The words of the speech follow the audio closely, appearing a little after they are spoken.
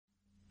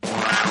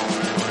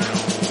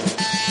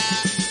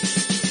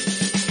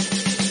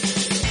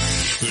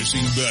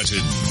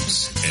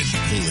buttons and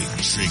pulling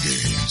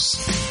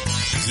triggers.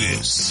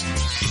 This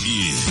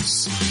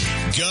is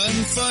Gun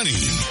Funny.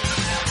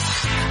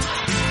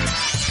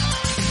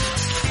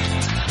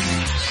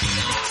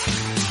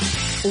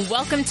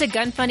 Welcome to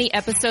Gun Funny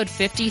episode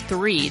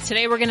 53.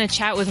 Today we're going to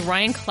chat with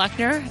Ryan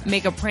Kleckner,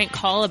 make a prank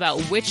call about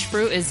which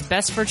fruit is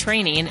best for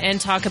training, and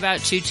talk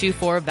about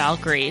 224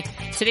 Valkyrie.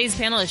 Today's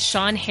panel is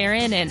Sean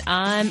Heron, and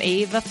I'm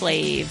Ava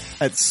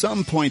Flav. At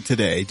some point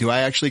today, do I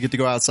actually get to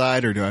go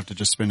outside, or do I have to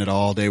just spend it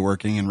all day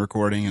working and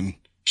recording and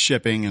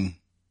shipping? And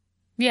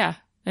Yeah,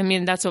 I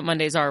mean, that's what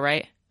Mondays are,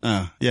 right?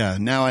 Yeah.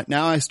 Now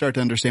I start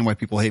to understand why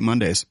people hate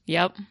Mondays.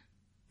 Yep.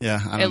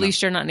 Yeah. At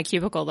least you're not in a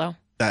cubicle, though.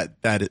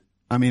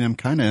 I mean, I'm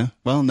kind of,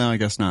 well, no, I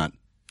guess not.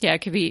 Yeah, it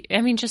could be. I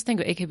mean, just think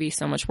it could be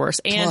so much worse.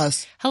 And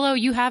Plus, hello,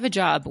 you have a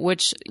job,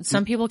 which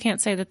some people can't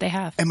say that they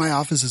have. And my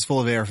office is full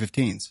of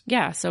AR-15s.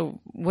 Yeah, so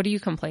what are you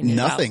complaining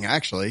about? Nothing,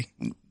 actually.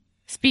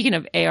 Speaking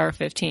of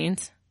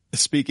AR-15s.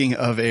 Speaking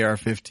of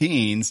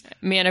AR-15s.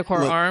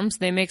 Manticore Arms,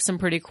 they make some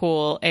pretty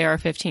cool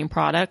AR-15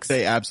 products.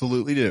 They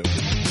absolutely do.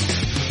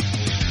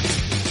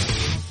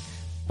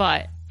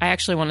 But I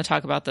actually want to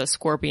talk about the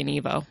Scorpion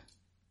Evo.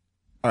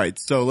 All right,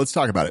 so let's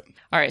talk about it.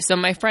 All right, so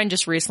my friend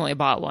just recently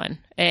bought one.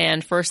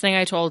 And first thing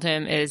I told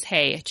him is,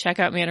 hey, check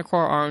out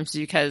Manticore Arms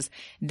because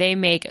they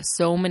make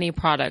so many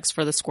products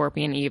for the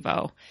Scorpion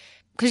Evo.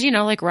 Because, you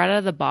know, like right out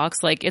of the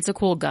box, like it's a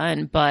cool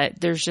gun, but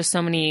there's just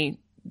so many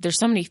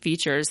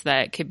features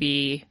that could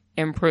be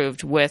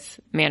improved with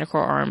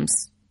Manticore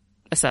Arms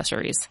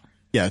accessories.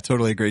 Yeah,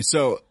 totally agree.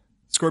 So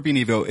Scorpion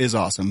Evo is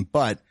awesome,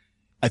 but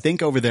I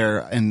think over there,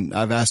 and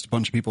I've asked a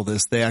bunch of people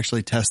this, they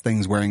actually test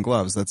things wearing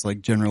gloves. That's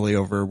like generally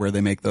over where they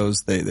make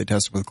those, they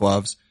test it with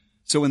gloves.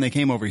 So when they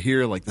came over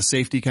here, like the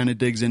safety kind of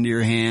digs into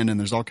your hand and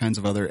there's all kinds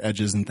of other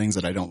edges and things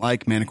that I don't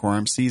like. Manticore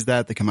Arms sees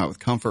that. They come out with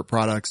comfort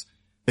products.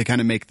 They kind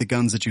of make the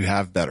guns that you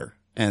have better.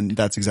 And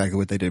that's exactly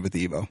what they did with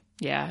the Evo.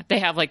 Yeah. They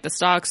have like the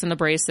stocks and the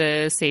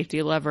braces,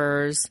 safety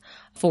levers,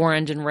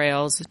 4-engine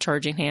rails,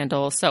 charging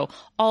handles. So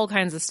all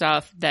kinds of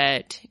stuff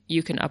that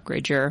you can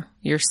upgrade your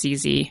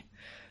CZ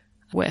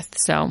with.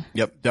 So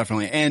yep,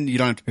 definitely. And you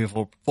don't have to pay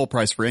full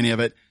price for any of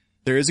it.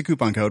 There is a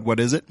coupon code. What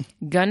is it?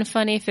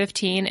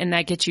 GunFunny15, and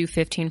that gets you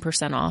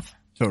 15% off.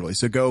 Totally.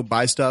 So go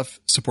buy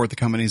stuff, support the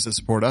companies that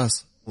support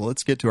us. Well,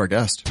 let's get to our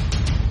guest.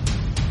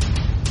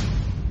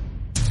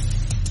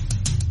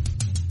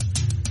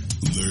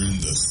 Learn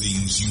the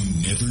things you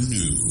never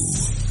knew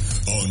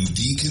on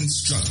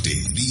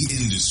Deconstructing the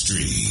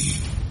Industry.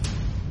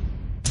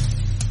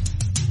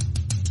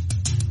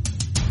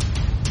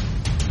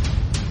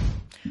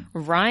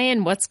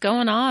 Ryan, what's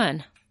going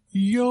on?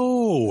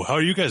 Yo, how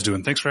are you guys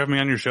doing? Thanks for having me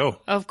on your show.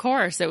 Of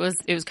course. It was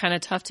kind of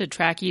tough to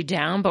track you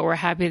down, but we're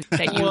happy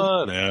that you...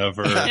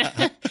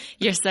 Whatever.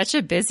 You're such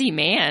a busy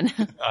man.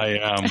 I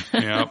am.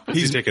 Yeah.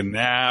 He's taking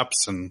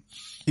naps and...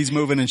 He's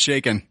moving and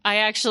shaking. I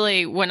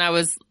actually, when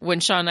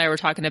Sean and I were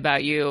talking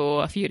about you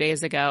a few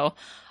days ago,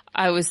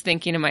 I was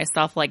thinking to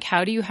myself, like,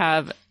 how do you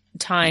have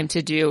time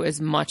to do as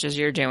much as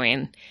you're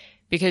doing?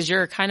 Because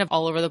you're kind of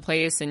all over the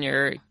place and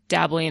you're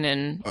dabbling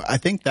in... I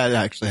think that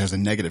actually has a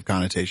negative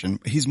connotation.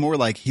 He's more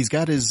like he's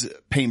got his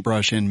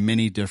paintbrush in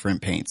many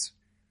different paints.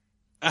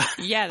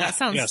 Yeah, that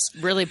sounds yes.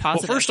 really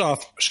positive. Well, first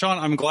off, Sean,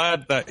 I'm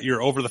glad that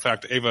you're over the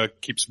fact that Ava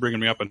keeps bringing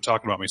me up and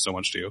talking about me so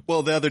much to you.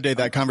 Well, the other day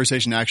that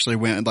conversation actually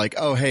went like,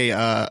 oh, hey,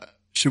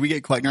 should we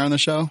get Kleckner on the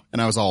show?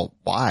 And I was all,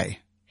 why?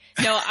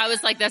 No, I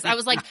was like this. I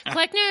was like,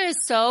 Kleckner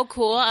is so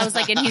cool. I was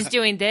like, and he's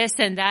doing this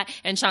and that.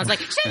 And Sean's like,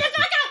 shut the fuck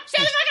up! Shut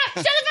the fuck up!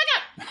 Shut the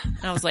fuck up!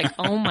 And I was like,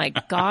 oh my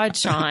God,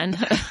 Sean.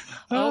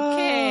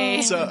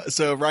 Okay.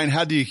 So Ryan,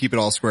 how do you keep it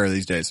all square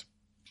these days?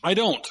 I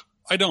don't.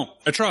 I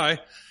try.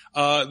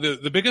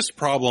 The biggest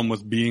problem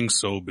with being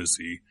so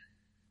busy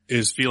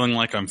is feeling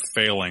like I'm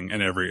failing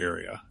in every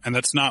area. And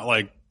that's not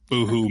like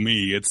boo-hoo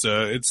me. It's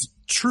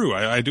true.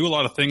 I do a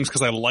lot of things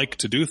because I like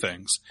to do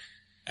things.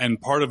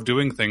 And part of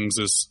doing things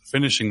is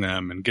finishing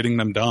them and getting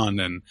them done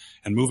and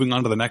moving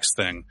on to the next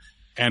thing.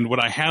 And when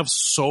I have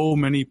so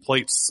many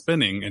plates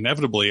spinning,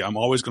 inevitably I'm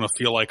always going to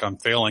feel like I'm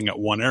failing at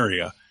one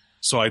area.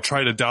 So I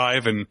try to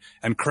dive and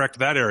correct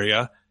that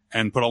area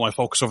and put all my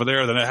focus over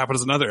there. Then it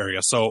happens in another area.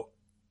 So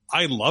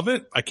I love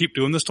it. I keep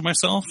doing this to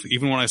myself.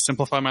 Even when I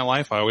simplify my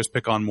life, I always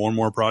pick on more and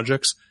more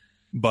projects.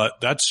 But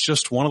that's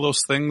just one of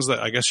those things that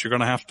I guess you're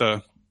going to have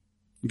to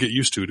get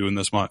used to doing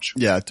this much.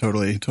 Yeah,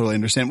 totally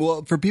understand.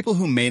 Well, for people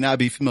who may not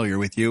be familiar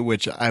with you,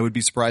 which I would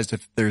be surprised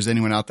if there's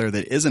anyone out there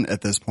that isn't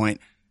at this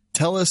point,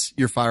 tell us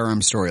your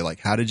firearm story. Like,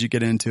 how did you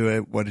get into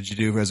it? What did you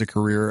do as a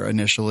career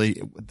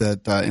initially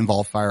that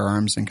involved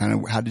firearms, and kind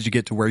of how did you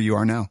get to where you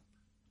are now?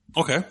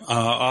 Okay.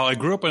 I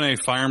grew up in a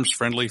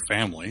firearms-friendly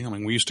family. I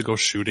mean, we used to go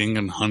shooting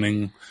and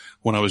hunting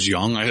when I was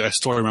young. I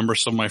still remember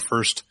some of my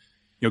first,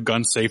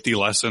 gun safety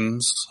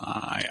lessons.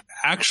 I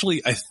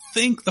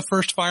think the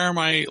first firearm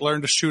I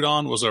learned to shoot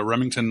on was a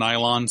Remington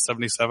Nylon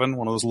 77,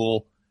 one of those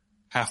little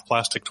half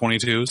plastic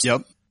 22s.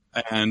 Yep.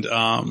 And,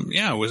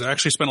 was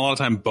actually spent a lot of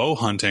time bow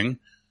hunting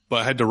but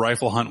I had to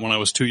rifle hunt when I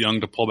was too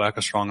young to pull back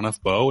a strong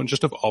enough bow, and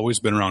just have always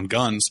been around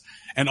guns.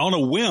 And on a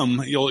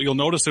whim, you'll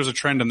notice there's a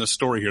trend in this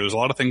story here. There's a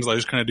lot of things I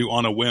just kind of do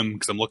on a whim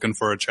because I'm looking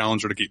for a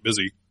challenger to keep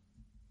busy.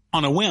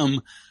 On a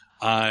whim,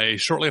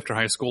 shortly after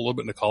high school, a little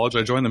bit into college,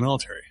 I joined the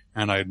military,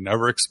 and I had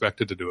never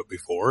expected to do it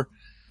before.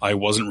 I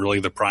wasn't really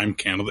the prime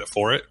candidate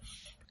for it,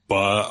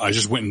 but I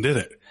just went and did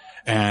it.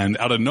 And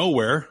out of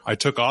nowhere, I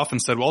took off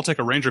and said, well, I'll take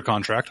a Ranger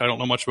contract. I don't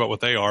know much about what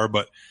they are,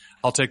 but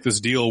I'll take this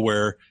deal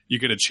where you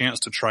get a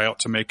chance to try out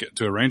to make it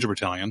to a Ranger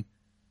battalion.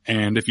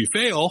 And if you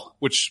fail,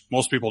 which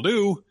most people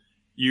do,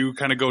 you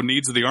kind of go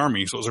needs of the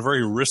Army. So it was a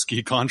very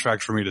risky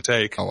contract for me to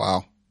take. Oh,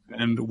 wow.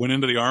 And went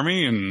into the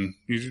Army and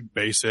you did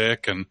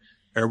basic and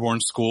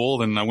airborne school.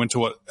 Then I went to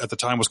what at the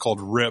time was called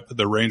RIP,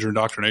 the Ranger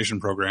Indoctrination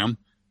Program,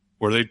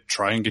 where they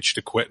try and get you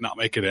to quit, not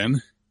make it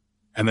in.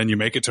 And then you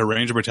make it to a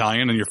Ranger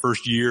battalion, and your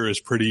first year is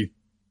pretty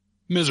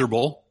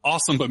miserable.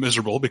 Awesome, but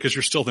miserable because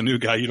you're still the new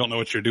guy. You don't know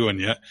what you're doing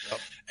yet. Yep.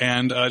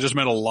 And I just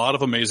met a lot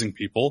of amazing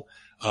people,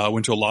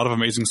 went to a lot of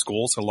amazing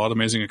schools, a lot of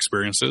amazing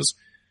experiences.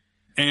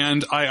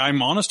 And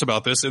I'm honest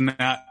about this in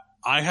that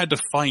I had to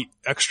fight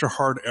extra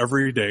hard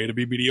every day to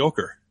be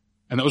mediocre.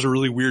 And that was a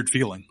really weird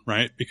feeling,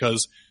 right?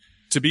 Because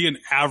to be an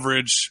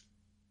average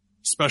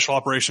special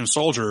operations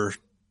soldier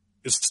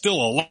is still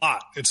a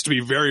lot. It's to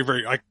be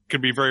I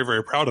could be very,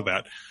 very proud of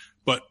that.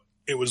 But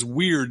it was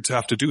weird to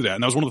have to do that.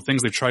 And that was one of the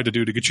things they tried to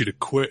do to get you to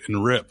quit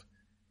and RIP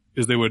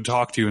is they would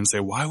talk to you and say,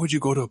 why would you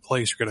go to a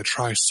place you're going to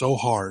try so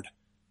hard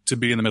to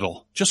be in the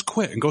middle? Just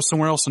quit and go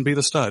somewhere else and be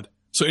the stud.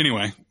 So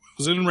anyway,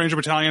 was in Ranger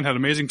Battalion, had an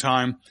amazing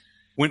time,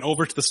 went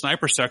over to the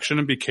sniper section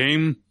and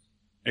became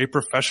a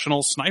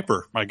professional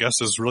sniper, I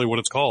guess is really what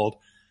it's called.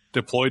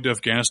 Deployed to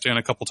Afghanistan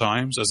a couple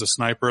times as a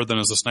sniper, then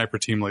as a sniper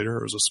team leader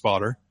or as a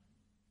spotter.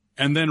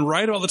 And then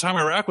right about the time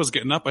Iraq was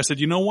getting up, I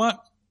said, you know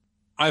what?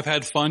 I've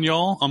had fun,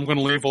 y'all. I'm going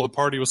to leave while the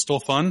party was still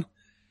fun.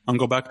 I'm going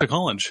to go back to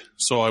college.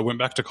 So I went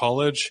back to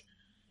college,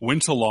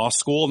 went to law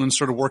school, and then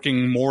started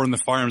working more in the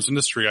firearms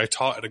industry. I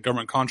taught at a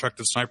government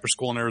contracted sniper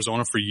school in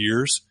Arizona for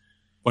years,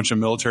 a bunch of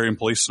military and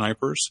police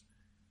snipers.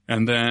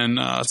 And then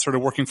started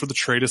working for the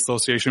Trade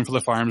Association for the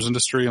Firearms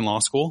Industry in law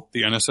school,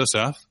 the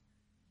NSSF.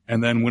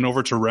 And then went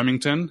over to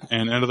Remington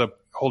and ended up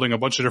holding a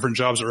bunch of different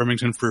jobs at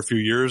Remington for a few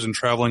years and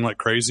traveling like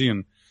crazy,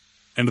 and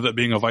ended up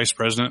being a vice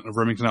president of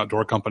Remington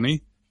Outdoor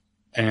Company.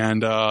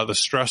 And the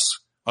stress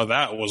of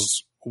that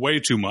was way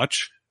too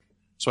much.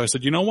 So I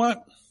said, you know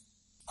what?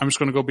 I'm just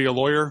going to go be a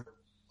lawyer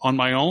on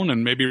my own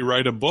and maybe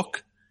write a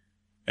book.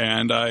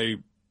 And I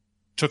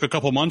took a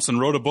couple months and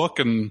wrote a book,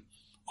 and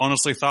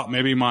honestly thought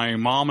maybe my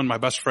mom and my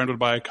best friend would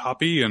buy a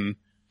copy. And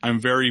I'm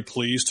very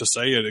pleased to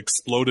say it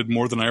exploded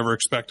more than I ever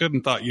expected,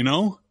 and thought, you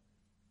know,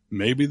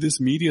 maybe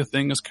this media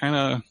thing is kind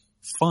of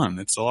fun.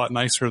 It's a lot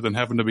nicer than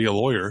having to be a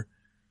lawyer.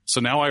 So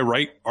now I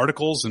write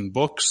articles and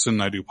books,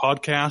 and I do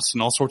podcasts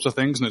and all sorts of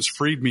things, and it's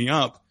freed me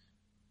up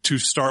to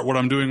start what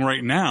I'm doing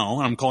right now.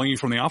 And I'm calling you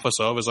from the office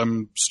of, is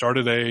I'm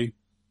started a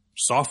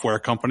software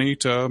company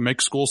to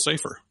make schools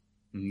safer.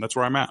 And that's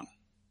where I'm at.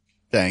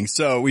 Dang.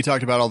 So we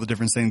talked about all the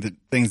different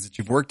things that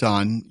you've worked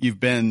on. You've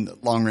been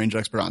long range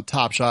expert on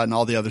Top Shot and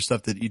all the other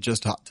stuff that you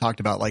just talked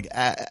about. Like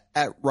at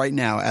right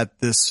now at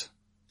this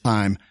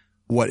time,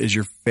 what is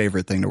your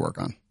favorite thing to work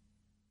on?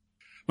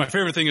 My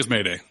favorite thing is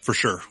Mayday, for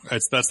sure.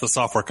 That's the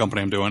software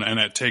company I'm doing. And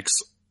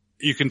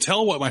you can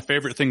tell what my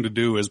favorite thing to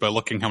do is by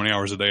looking how many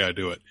hours a day I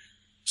do it.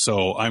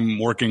 So I'm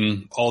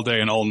working all day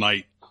and all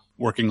night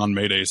working on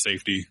Mayday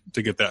safety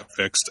to get that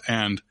fixed.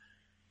 And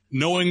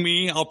knowing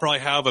me, I'll probably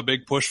have a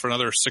big push for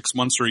another 6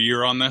 months or a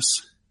year on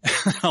this.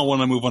 I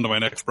want to move on to my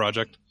next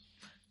project.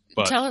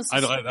 But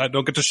I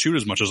don't get to shoot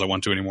as much as I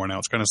want to anymore now.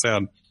 It's kind of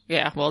sad.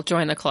 Yeah, well,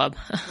 join the club.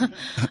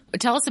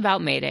 Tell us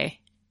about Mayday.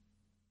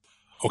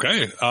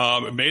 Okay.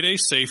 Mayday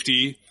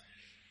Safety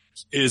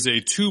is a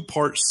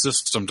 2-part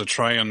system to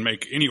try and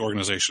make any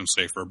organization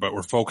safer, but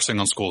we're focusing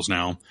on schools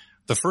now.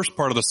 The first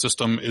part of the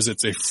system is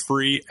it's a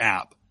free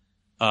app.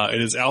 It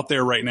is out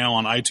there right now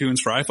on iTunes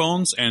for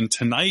iPhones, and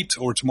tonight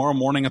or tomorrow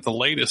morning at the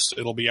latest,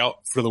 it'll be out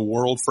for the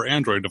world for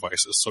Android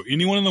devices. So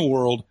anyone in the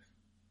world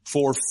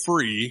for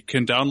free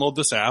can download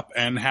this app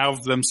and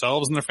have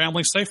themselves and their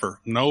family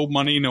safer. No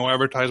money, no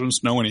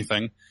advertisements, no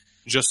anything.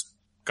 Just,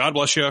 God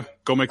bless you,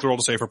 go make the world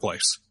a safer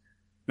place.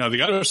 Now,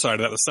 the other side of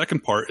that, the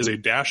second part, is a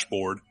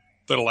dashboard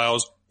that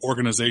allows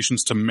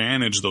organizations to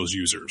manage those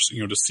users,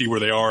 to see where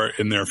they are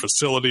in their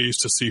facilities,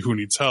 to see who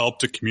needs help,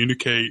 to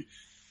communicate,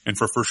 and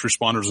for first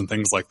responders and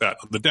things like that.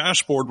 The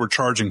dashboard we're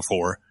charging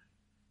for,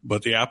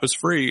 but the app is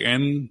free,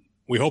 and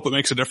we hope it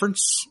makes a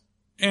difference,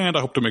 and I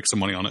hope to make some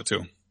money on it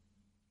too.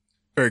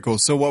 Very cool.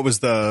 So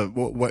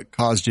what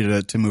caused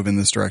you to move in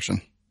this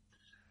direction?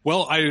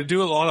 Well, I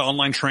do a lot of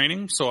online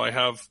training, so I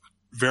have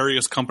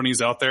various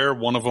companies out there.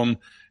 One of them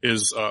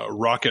is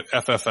Rocket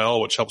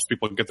FFL, which helps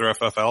people get their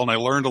FFL. And I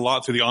learned a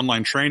lot through the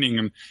online training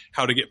and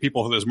how to get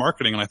people through this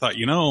marketing. And I thought,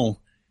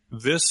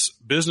 this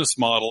business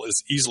model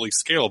is easily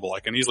scalable. I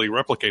can easily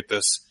replicate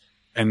this.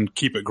 and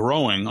keep it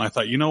growing. I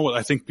thought, you know what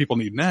I think people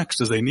need next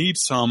is they need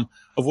some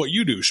of what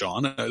you do,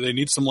 Sean. They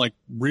need some like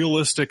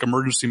realistic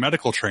emergency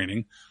medical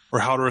training or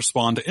how to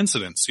respond to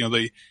incidents. You know,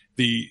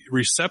 the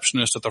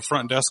receptionist at the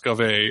front desk of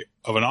an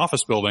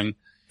office building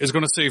is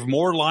going to save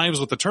more lives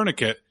with the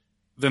tourniquet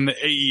than the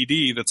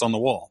AED that's on the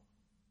wall.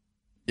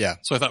 Yeah.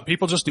 So I thought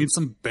people just need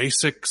some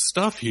basic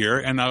stuff here.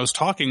 And I was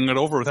talking it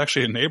over with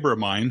actually a neighbor of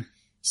mine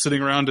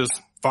sitting around his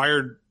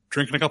fire,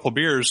 drinking a couple of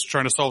beers,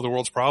 trying to solve the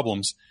world's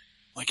problems.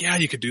 Like, yeah,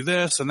 you could do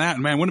this and that.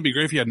 And man, wouldn't it be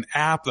great if you had an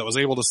app that was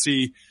able to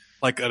see,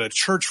 like at a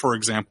church, for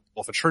example,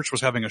 if a church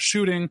was having a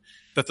shooting,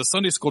 that the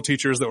Sunday school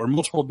teachers that were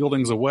multiple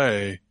buildings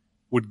away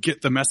would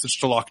get the message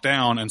to lock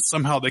down and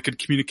somehow they could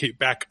communicate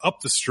back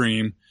up the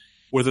stream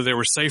whether they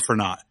were safe or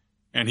not.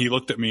 And he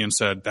looked at me and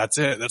said, that's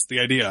it. That's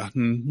the idea.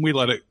 And we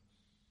let it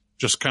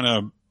just kind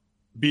of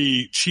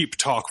be cheap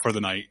talk for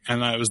the night.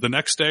 And it was the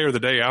next day or the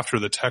day after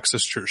the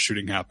Texas church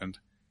shooting happened.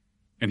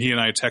 And he and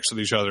I texted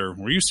each other,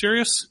 were you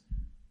serious?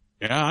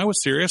 Yeah, I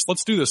was serious.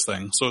 Let's do this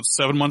thing. So it's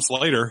 7 months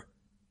later.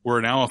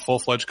 We're now a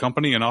full-fledged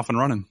company and off and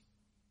running.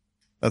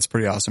 That's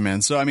pretty awesome,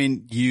 man. So, I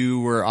mean,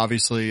 you were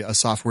obviously a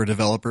software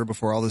developer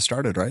before all this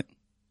started, right?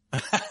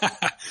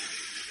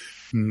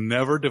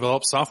 Never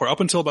developed software.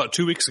 Up until about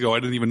 2 weeks ago, I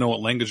didn't even know what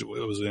language it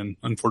was in,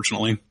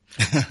 unfortunately.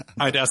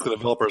 I'd ask the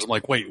developers, I'm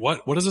like, wait,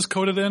 what is this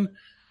coded in?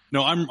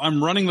 No,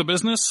 I'm running the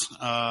business.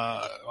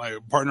 My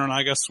partner and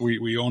I guess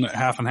we own it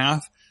half and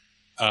half.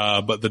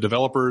 But the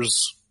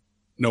developers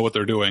know what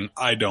they're doing.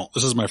 I don't.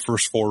 This is my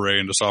first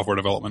foray into software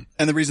development.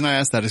 And the reason I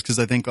ask that is because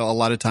I think a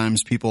lot of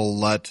times people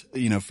let,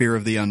 fear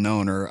of the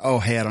unknown or, oh,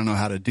 hey, I don't know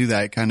how to do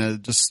that, kind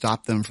of just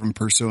stop them from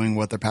pursuing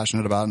what they're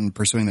passionate about and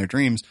pursuing their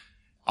dreams.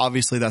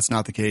 Obviously, that's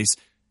not the case.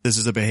 This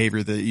is a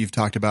behavior that you've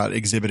talked about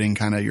exhibiting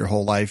kind of your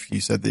whole life.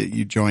 You said that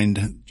you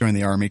joined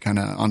the Army kind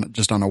of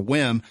on a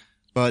whim,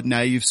 but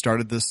now you've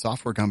started this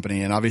software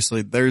company, and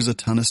obviously there's a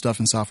ton of stuff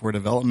in software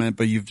development,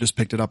 but you've just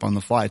picked it up on the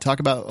fly.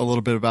 Talk about a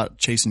little bit about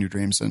chasing your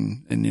dreams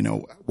and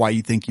why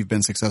you think you've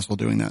been successful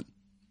doing that.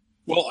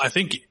 Well, I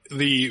think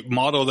the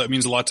motto that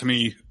means a lot to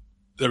me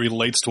that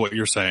relates to what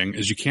you're saying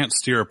is you can't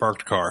steer a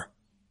parked car.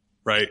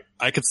 Right?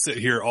 I could sit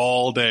here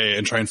all day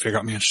and try and figure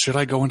out, man, should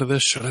I go into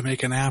this? Should I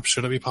make an app?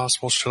 Should it be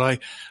possible? Should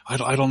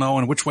I don't know.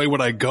 And which way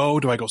would I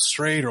go? Do I go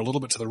straight or a little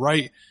bit to the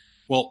right?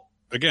 Well,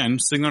 again,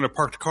 sitting on a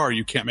parked car,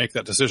 you can't make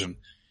that decision.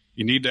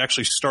 You need to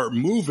actually start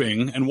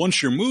moving. And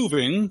once you're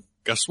moving,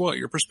 guess what?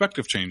 Your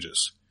perspective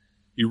changes.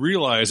 You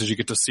realize as you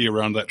get to see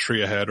around that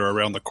tree ahead or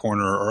around the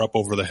corner or up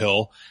over the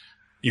hill,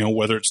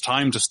 whether it's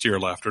time to steer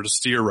left or to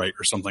steer right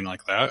or something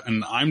like that.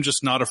 And I'm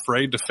just not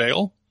afraid to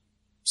fail.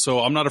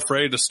 So I'm not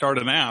afraid to start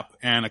an app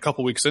and a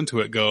couple weeks into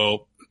it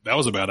go, that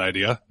was a bad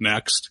idea,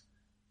 next,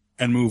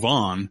 and move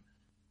on.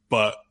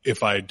 But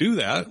if I do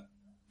that,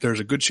 there's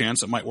a good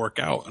chance it might work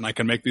out and I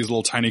can make these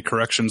little tiny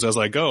corrections as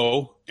I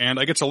go and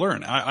I get to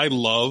learn. I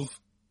love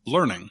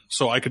learning.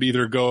 So I could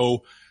either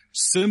go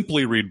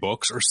simply read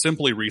books or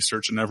simply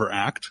research and never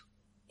act,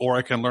 or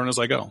I can learn as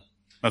I go.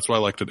 That's what I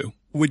like to do.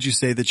 Would you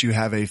say that you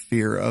have a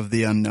fear of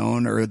the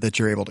unknown or that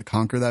you're able to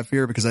conquer that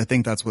fear? Because I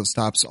think that's what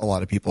stops a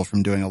lot of people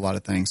from doing a lot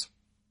of things.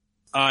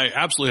 I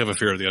absolutely have a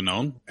fear of the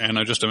unknown, and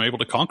I just am able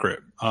to conquer it.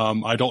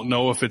 I don't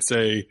know if it's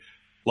a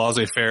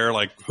laissez-faire,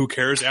 like who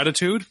cares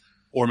attitude,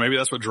 or maybe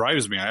that's what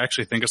drives me. I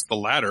actually think it's the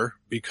latter,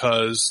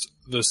 because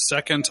the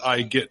second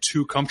I get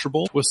too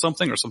comfortable with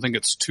something or something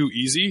gets too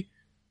easy,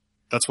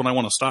 that's when I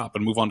want to stop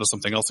and move on to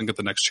something else and get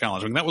the next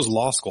challenge. I mean, that was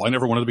law school. I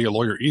never wanted to be a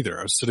lawyer either.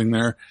 I was sitting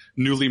there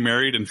newly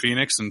married in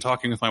Phoenix and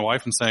talking with my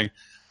wife and saying,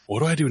 what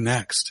do I do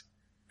next?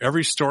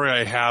 Every story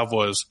I have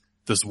was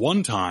this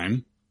one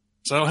time.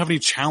 So I don't have any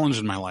challenge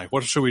in my life.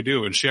 What should we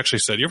do? And she actually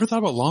said, you ever thought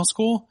about law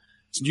school?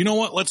 I said, you know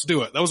what? Let's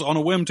do it. That was on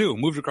a whim too.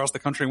 Moved across the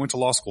country and went to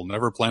law school.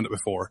 Never planned it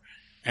before.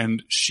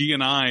 And she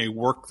and I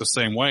work the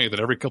same way, that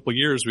every couple of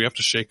years we have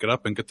to shake it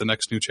up and get the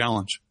next new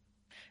challenge.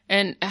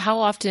 And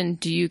how often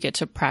do you get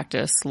to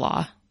practice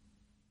law?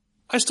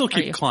 I still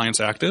keep clients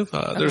active.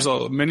 Okay. There's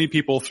many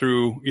people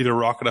through either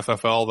Rocket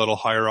FFL that'll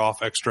hire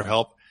off extra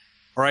help,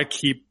 or I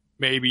keep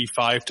maybe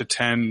 5 to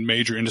 10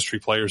 major industry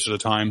players at a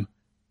time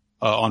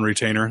on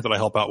retainer that I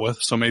help out with.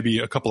 So maybe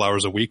a couple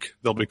hours a week,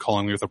 they'll be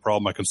calling me with a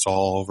problem I can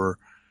solve or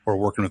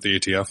working with the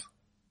ATF.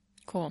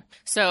 Cool.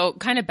 So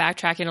kind of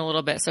backtracking a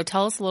little bit. So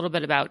tell us a little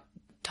bit about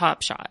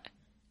Top Shot.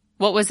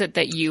 What was it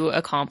that you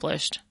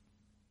accomplished?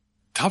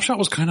 Top Shot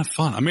was kind of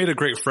fun. I made a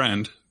great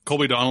friend,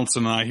 Colby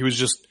Donaldson and I.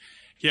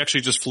 He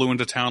actually just flew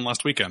into town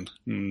last weekend,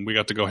 and we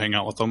got to go hang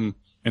out with him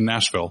in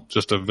Nashville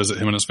just to visit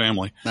him and his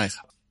family. Nice.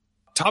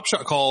 Top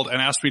Shot called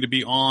and asked me to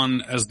be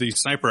on as the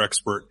sniper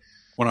expert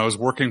when I was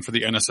working for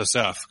the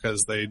NSSF,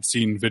 because they'd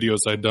seen videos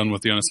I'd done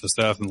with the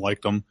NSSF and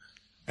liked them.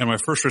 And my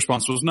first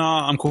response was,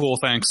 nah, I'm cool,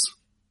 thanks.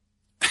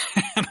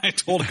 And I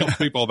told a couple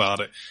people about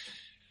it.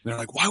 They're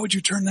like, why would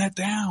you turn that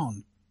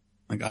down?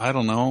 Like, I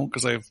don't know,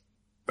 because I have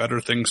better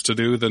things to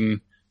do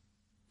than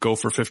go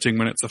for 15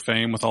 minutes of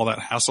fame with all that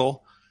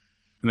hassle.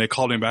 And they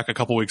called me back a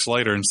couple weeks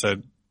later and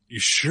said, you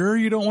sure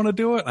you don't want to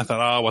do it? I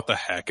thought, what the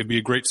heck? It'd be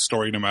a great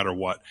story no matter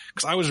what.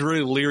 Because I was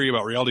really leery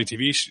about reality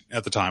TV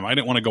at the time. I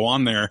didn't want to go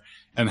on there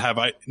and have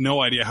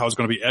no idea how it was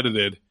going to be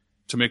edited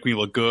to make me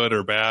look good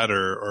or bad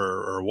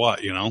or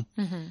what, you know?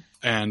 Mm-hmm.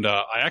 And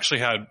I actually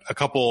had a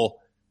couple,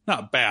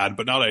 not bad,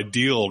 but not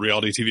ideal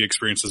reality TV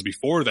experiences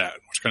before that,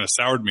 which kind of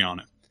soured me on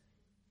it.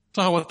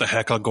 So what the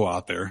heck, I'll go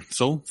out there.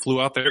 So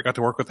flew out there, got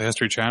to work with the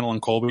History Channel in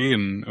Colby,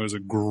 and it was a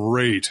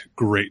great,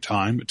 great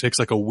time. It takes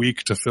like a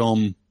week to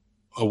film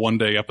a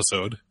 1-day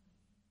episode,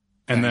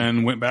 and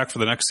then went back for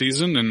the next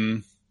season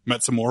and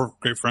met some more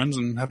great friends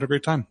and had a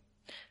great time.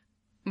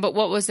 But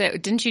what was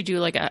it? Didn't you do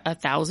like a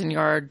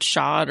 1,000-yard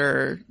shot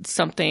or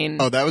something?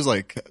 Oh, that was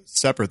like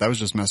separate. That was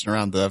just messing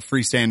around. The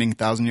freestanding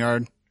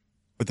 1,000-yard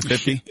with the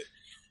 50.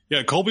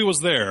 Yeah, Colby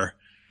was there,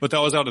 but that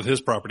was out at his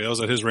property. That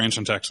was at his ranch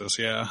in Texas.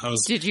 Yeah,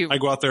 I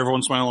go out there every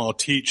once in a while. I'll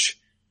teach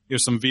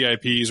some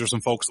VIPs or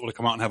some folks that want to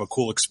come out and have a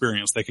cool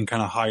experience. They can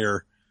kind of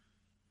hire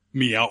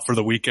me out for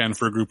the weekend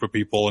for a group of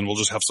people, and we'll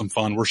just have some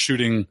fun. We're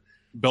shooting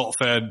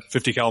belt-fed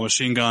 50 cal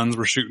machine guns.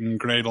 We're shooting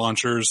grenade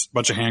launchers, a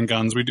bunch of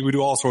handguns. We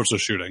do all sorts of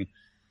shooting.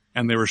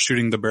 And they were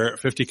shooting the Barrett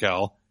 50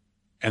 cal,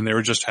 and they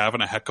were just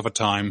having a heck of a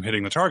time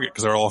hitting the target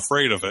because they're all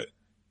afraid of it.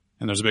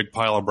 And there's a big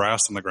pile of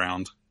brass on the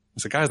ground. I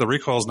said, guys, the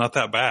recoil's not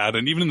that bad.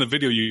 And even in the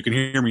video, you can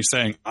hear me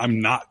saying,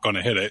 I'm not going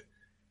to hit it.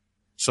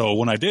 So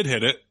when I did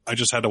hit it, I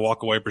just had to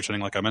walk away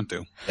pretending like I meant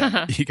to.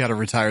 Yeah. You got to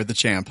retire the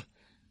champ.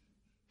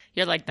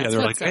 You're like, that's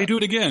they're like, hey, do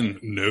it again.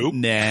 Nope.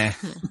 Nah,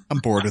 I'm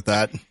bored with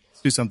that.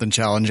 Let's do something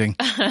challenging.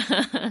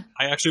 I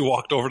actually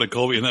walked over to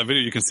Colby. In that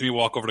video, you can see me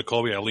walk over to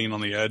Colby. I lean on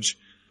the edge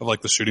of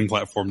like the shooting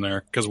platform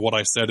there, because what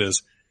I said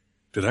is,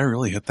 did I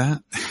really hit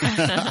that?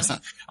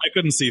 I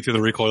couldn't see through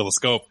the recoil of the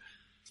scope.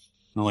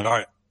 I'm like, all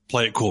right,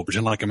 play it cool.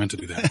 Pretend like I meant to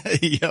do that.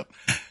 Yep.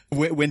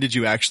 When did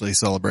you actually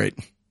celebrate?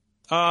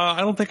 I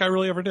don't think I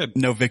really ever did.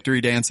 No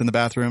victory dance in the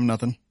bathroom?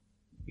 Nothing?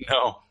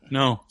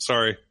 No.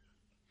 Sorry.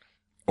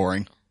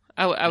 Boring.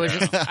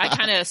 I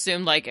kind of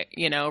assumed like,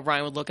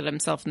 Ryan would look at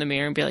himself in the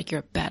mirror and be like, you're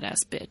a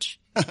badass bitch.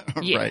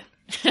 Yeah. Right.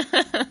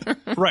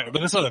 Right.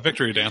 But it's not a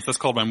victory dance. That's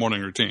called my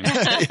morning routine.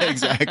 Yeah,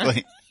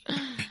 exactly.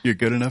 You're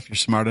good enough. You're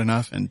smart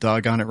enough. And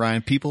doggone it,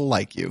 Ryan, people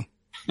like you.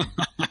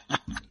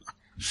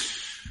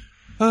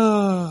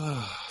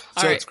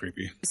 It's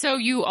creepy. So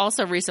you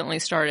also recently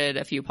started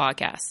a few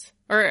podcasts.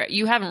 Or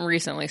you haven't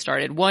recently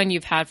started. One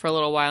you've had for a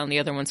little while and the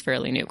other one's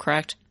fairly new,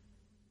 correct?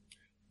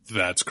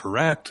 That's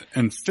correct.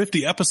 And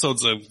 53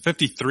 episodes,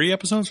 52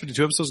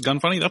 episodes, Gun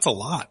Funny, that's a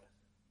lot.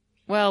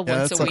 Well,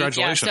 once a week.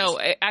 Congratulations. Yeah. So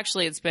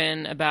actually it's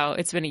been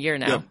a year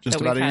now. Yep,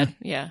 just about a year.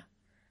 Yeah.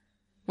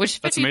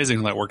 That's amazing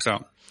how that works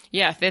out.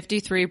 Yeah,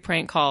 53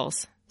 prank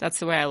calls. That's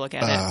the way I look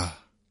at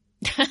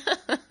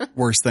it.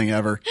 Worst thing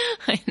ever.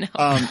 I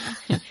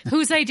know.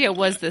 Whose idea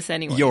was this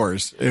anyway?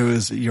 Yours. It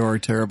was your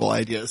terrible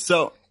idea.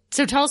 So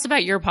tell us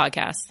about your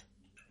podcast.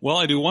 Well,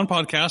 I do one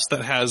podcast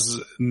that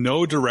has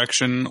no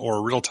direction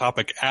or real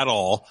topic at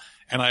all.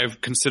 And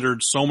I've considered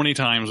so many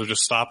times of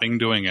just stopping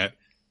doing it.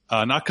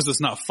 Not because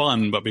it's not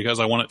fun, but because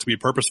I want it to be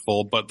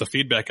purposeful. But the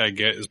feedback I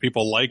get is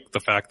people like the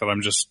fact that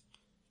I'm just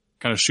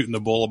kind of shooting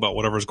the bull about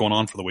whatever's going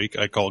on for the week.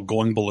 I call it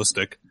Going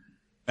Ballistic.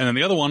 And then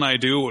the other one I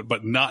do,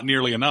 but not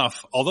nearly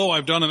enough. Although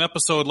I've done an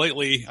episode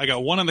lately, I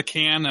got one in the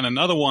can and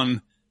another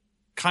one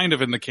kind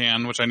of in the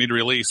can, which I need to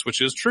release,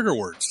 which is Trigger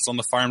Words. It's on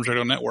the Firearms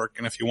Radio Network.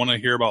 And if you want to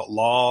hear about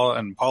law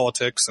and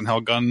politics and how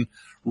gun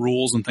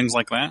rules and things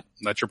like that,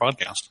 that's your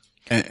podcast.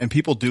 And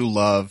people do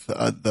love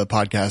the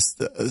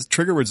podcast,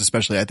 Trigger Words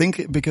especially, I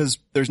think, because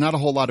there's not a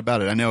whole lot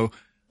about it. I know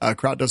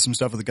Kraut does some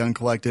stuff with the Gun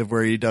Collective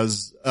where he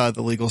does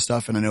the legal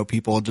stuff, and I know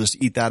people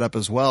just eat that up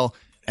as well.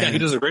 Yeah, he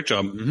does a great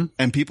job. Mm-hmm.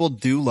 And people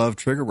do love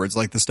Trigger Words,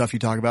 like the stuff you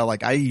talk about.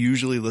 Like I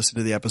usually listen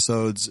to the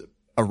episodes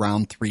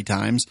around 3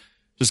 times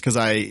just because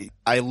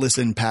I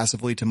listen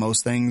passively to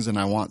most things and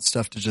I want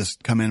stuff to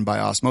just come in by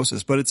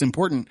osmosis. But it's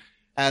important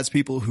as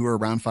people who are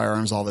around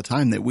firearms all the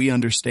time that we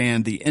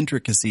understand the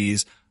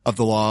intricacies of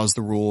the laws,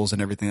 the rules,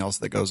 and everything else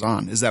that goes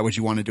on. Is that what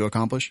you wanted to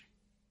accomplish?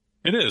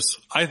 It is.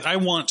 I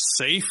want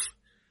safe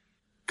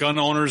gun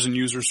owners and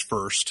users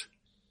first,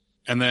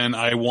 and then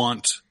I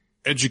want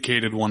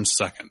educated ones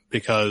second,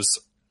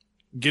 because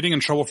getting in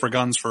trouble for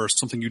guns for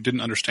something you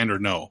didn't understand or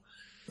know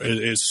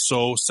is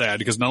so sad,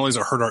 because not only does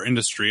it hurt our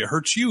industry, it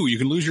hurts you. You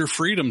can lose your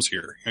freedoms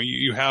here.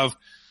 You have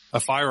a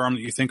firearm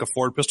that you think a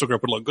Ford pistol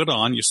grip would look good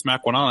on. You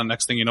smack one on, and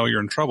next thing you know, you're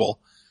in trouble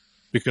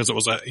because it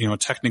was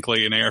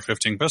technically an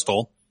AR-15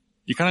 pistol.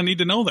 You kind of need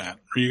to know that,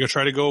 or you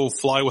try to go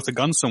fly with a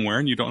gun somewhere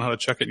and you don't know how to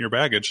check it in your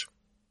baggage.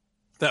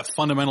 That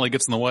fundamentally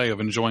gets in the way of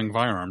enjoying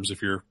firearms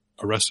if you're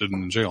arrested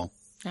and in jail.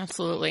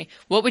 Absolutely.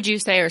 What would you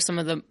say are some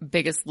of the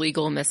biggest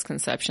legal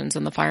misconceptions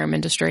in the firearm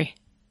industry?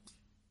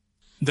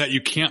 That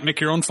you can't make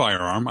your own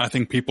firearm. I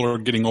think people are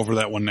getting over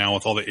that one now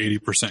with all the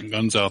 80%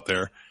 guns out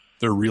there.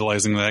 They're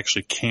realizing they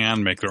actually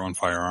can make their own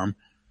firearm.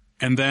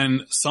 And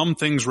then some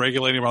things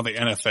regulating around the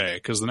NFA,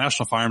 because the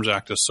National Firearms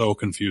Act is so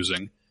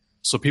confusing.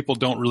 So people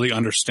don't really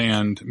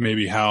understand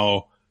maybe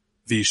how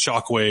the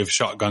Shockwave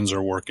shotguns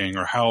are working,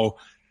 or how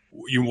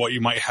what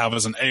you might have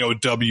as an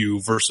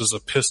AOW versus a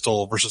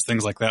pistol versus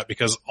things like that,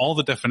 because all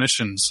the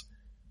definitions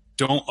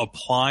don't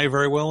apply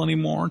very well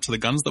anymore to the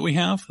guns that we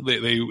have.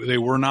 They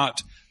were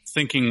not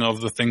thinking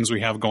of the things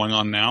we have going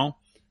on now.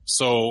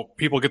 So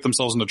people get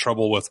themselves into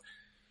trouble with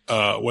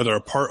whether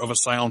a part of a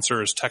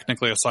silencer is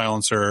technically a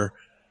silencer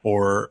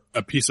or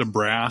a piece of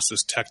brass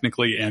is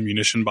technically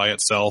ammunition by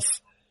itself.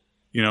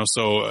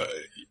 So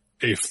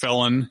a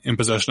felon in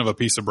possession of a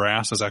piece of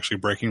brass is actually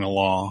breaking the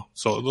law.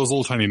 So those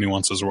little tiny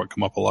nuances are what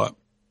come up a lot.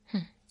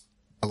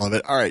 I love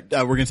it. All right.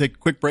 We're going to take a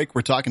quick break.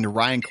 We're talking to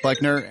Ryan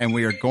Kleckner, and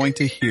we are going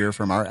to hear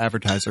from our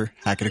advertiser,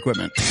 Hackett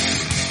Equipment.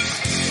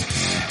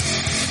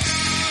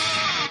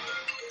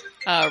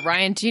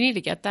 Ryan, do you need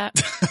to get that?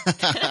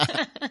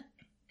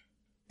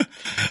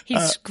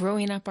 He's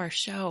screwing up our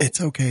show.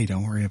 It's okay.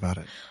 Don't worry about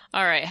it.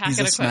 All right. Hackett He's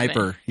a Equipment.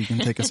 sniper. He can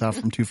take us out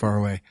from too far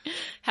away.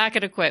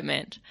 Hackett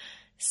Equipment.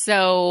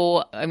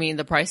 So,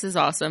 the price is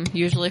awesome.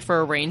 Usually for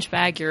a range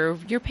bag,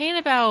 you're paying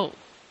about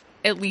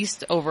at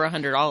least over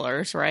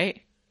 $100,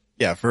 right?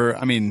 Yeah.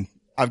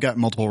 I've got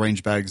multiple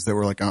range bags that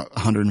were like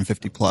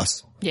 150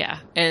 plus. Yeah.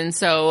 And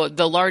so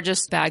the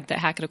largest bag that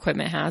Hackett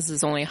Equipment has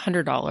is only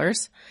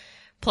 $100.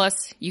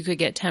 Plus, you could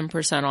get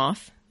 10%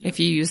 off if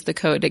you use the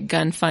code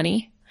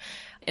GUNFUNNY.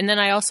 And then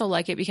I also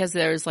like it because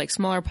there's like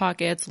smaller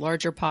pockets,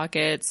 larger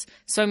pockets.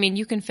 So,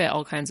 you can fit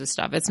all kinds of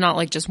stuff. It's not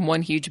like just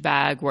one huge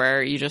bag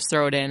where you just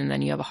throw it in and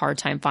then you have a hard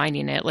time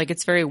finding it. Like,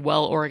 it's very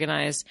well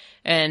organized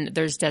and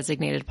there's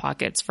designated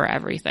pockets for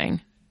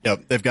everything.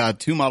 Yep. They've got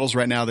 2 models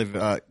right now. They've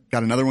got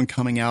another one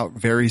coming out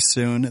very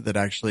soon that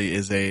actually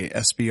is a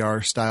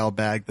SBR style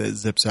bag that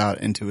zips out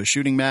into a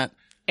shooting mat.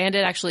 And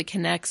it actually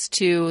connects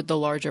to the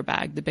larger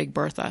bag, the Big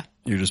Bertha.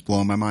 You're just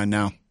blowing my mind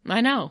now.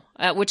 I know,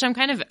 which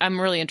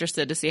I'm really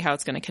interested to see how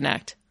it's going to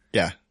connect.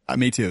 Yeah,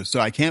 me too. So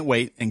I can't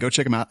wait, and go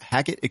check them out,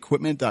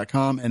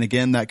 HackettEquipment.com. And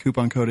again, that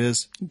coupon code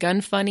is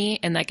GUNFUNNY,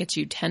 and that gets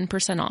you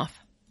 10% off.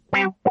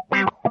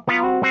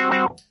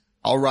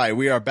 All right.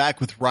 We are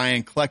back with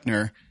Ryan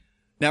Kleckner.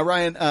 Now,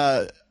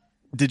 Ryan,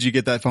 did you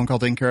get that phone call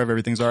taken care of?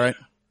 Everything's all right?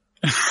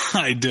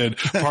 I did.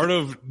 Part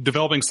of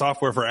developing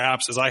software for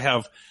apps is I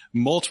have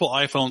multiple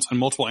iPhones and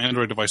multiple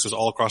Android devices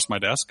all across my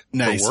desk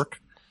Nice. for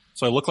work.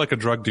 So I look like a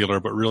drug dealer,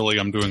 but really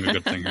I'm doing a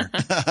good thing here.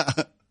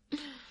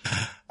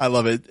 I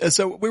love it.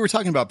 So we were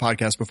talking about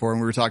podcasts before, and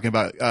we were talking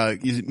about,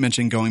 you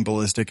mentioned going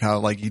ballistic, how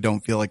like you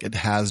don't feel like it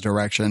has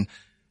direction.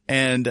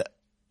 And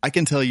I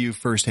can tell you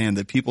firsthand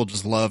that people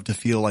just love to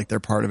feel like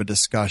they're part of a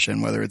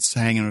discussion, whether it's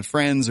hanging with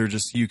friends or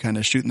just you kind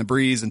of shooting the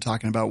breeze and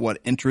talking about what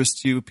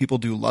interests you. People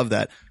do love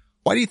that.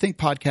 Why do you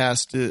think why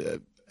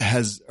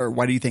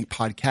do you think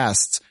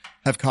podcasts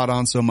have caught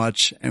on so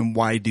much, and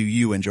why do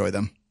you enjoy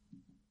them?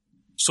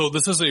 So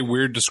this is a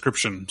weird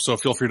description, so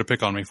feel free to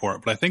pick on me for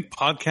it. But I think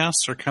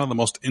podcasts are kind of the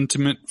most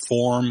intimate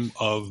form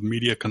of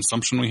media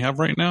consumption we have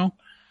right now.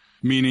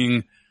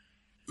 Meaning,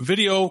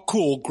 video,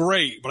 cool,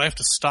 great, but I have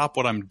to stop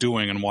what I'm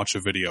doing and watch a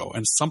video.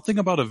 And something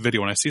about a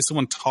video, when I see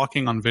someone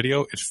talking on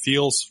video, it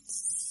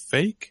feels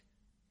fake.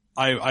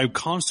 I'm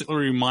constantly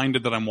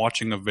reminded that I'm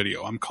watching a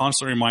video. I'm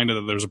constantly reminded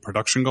that there's a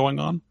production going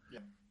on.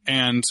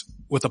 And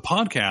with a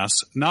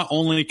podcast, not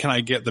only can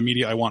I get the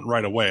media I want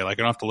right away, like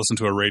I don't have to listen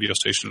to a radio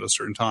station at a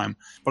certain time,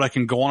 but I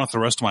can go on with the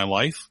rest of my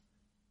life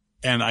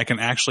and I can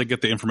actually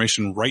get the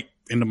information right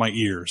into my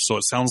ears. So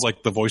it sounds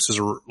like the voices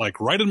are like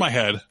right in my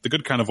head, the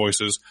good kind of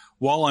voices,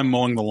 while I'm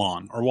mowing the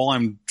lawn or while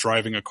I'm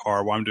driving a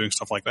car, while I'm doing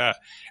stuff like that.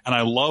 And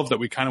I love that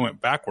we kind of went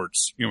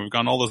backwards. We've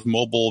gotten all those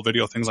mobile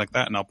video things like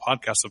that. And now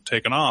podcasts have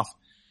taken off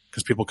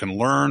because people can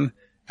learn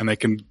and they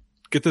can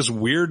get this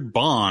weird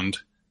bond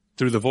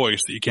through the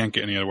voice that you can't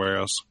get anywhere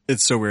else.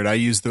 It's so weird. I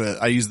use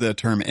the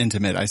term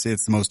intimate. I say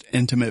it's the most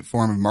intimate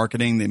form of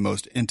marketing, the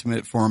most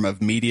intimate form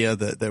of media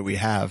that we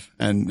have.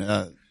 And,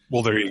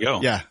 well, there you go.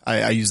 Yeah.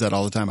 I use that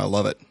all the time. I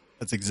love it.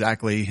 That's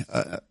exactly,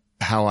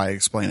 how I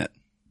explain it.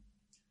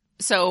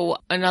 So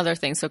another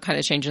thing, so kind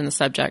of changing the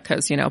subject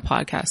because,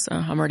 podcasts,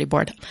 I'm already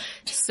bored.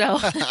 So,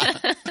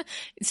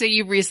 so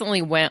you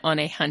recently went on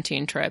a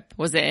hunting trip.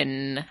 Was it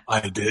in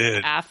I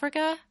did.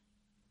 Africa?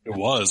 It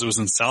was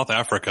in South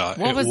Africa.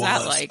 What was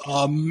that like?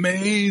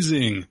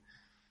 Amazing. It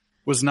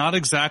was not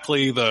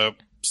exactly the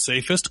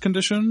safest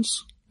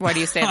conditions. Why do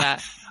you say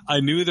that? I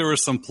knew there were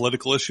some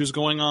political issues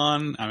going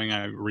on.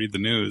 I read the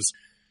news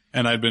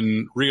and I'd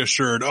been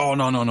reassured. Oh,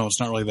 no, it's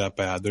not really that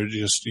bad. They're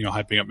just,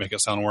 hyping up, make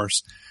it sound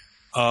worse.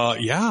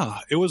 Yeah,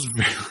 it was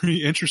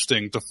very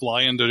interesting to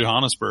fly into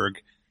Johannesburg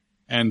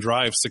and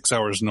drive 6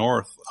 hours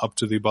north up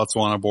to the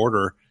Botswana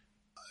border.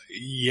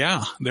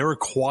 Yeah, there were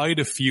quite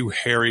a few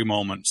hairy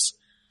moments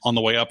on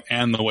the way up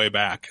and the way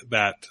back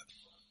that,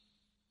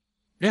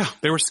 yeah,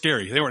 they were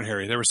scary. They weren't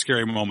hairy. They were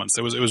scary moments.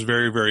 It was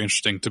very, very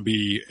interesting to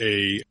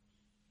be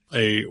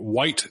a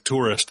white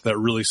tourist that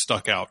really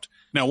stuck out.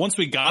 Now, once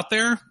we got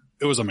there,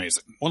 it was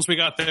amazing. Once we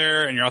got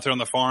there and you're out there on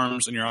the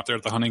farms and you're out there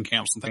at the hunting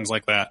camps and things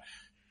like that,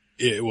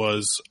 it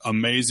was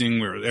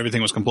amazing.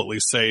 Everything was completely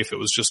safe. It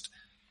was just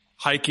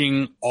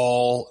hiking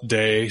all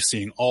day,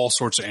 seeing all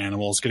sorts of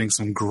animals, getting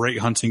some great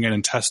hunting in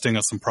and testing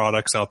of some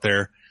products out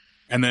there.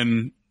 And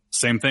then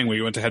Same thing.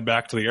 We went to head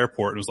back to the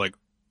airport and it was like,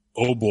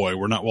 oh boy,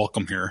 we're not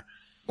welcome here.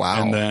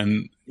 Wow. And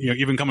then,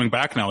 even coming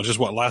back now, just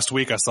last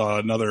week I saw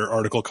another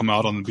article come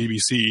out on the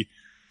BBC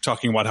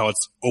talking about how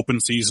it's open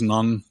season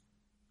on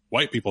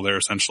white people there,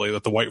 essentially,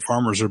 that the white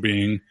farmers are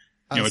being,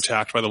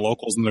 attacked by the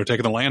locals and they're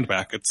taking the land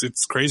back.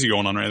 It's crazy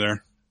going on right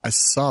there. I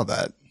saw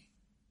that.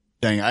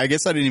 Dang, I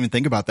guess I didn't even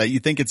think about that. You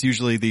think it's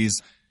usually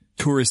these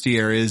touristy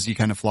areas. You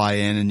kind of fly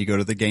in and you go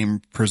to the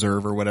game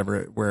preserve or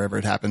wherever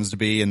it happens to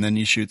be, and then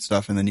you shoot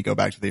stuff and then you go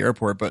back to the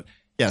airport. But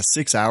yeah,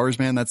 6 hours,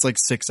 man, that's like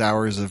 6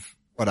 hours of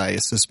what I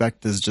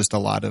suspect is just a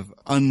lot of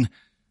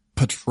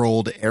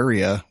unpatrolled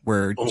area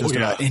where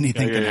about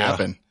anything can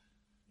happen.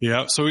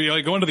 Yeah. So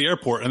we go into the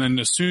airport, and then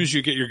as soon as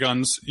you get your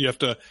guns, we had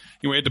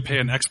to pay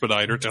an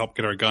expediter to help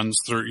get our guns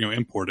through,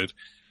 imported.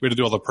 We had to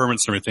do all the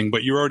permits and everything,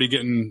 but you're already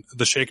getting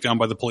the shakedown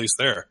by the police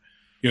there.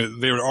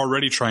 They were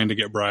already trying to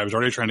get bribes,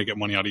 already trying to get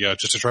money out of you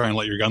just to try and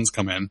let your guns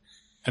come in.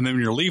 And then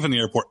when you're leaving the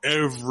airport,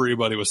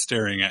 everybody was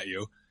staring at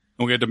you.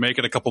 And we had to make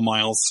it a couple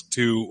miles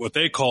to what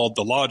they called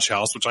the lodge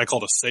house, which I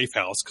called a safe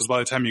house, because by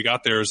the time you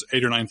got there, there's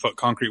 8 or 9 foot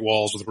concrete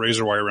walls with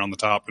razor wire around the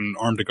top and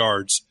armed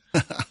guards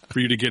for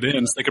you to get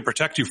in so they could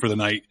protect you for the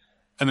night.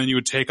 And then you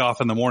would take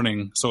off in the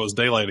morning so it was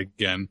daylight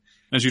again.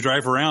 And as you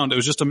drive around, it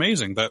was just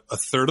amazing that a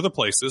third of the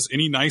places,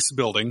 any nice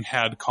building,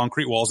 had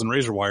concrete walls and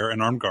razor wire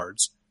and armed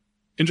guards.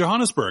 In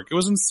Johannesburg, it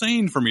was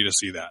insane for me to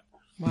see that.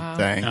 Wow.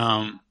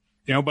 Dang.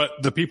 But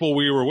the people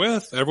we were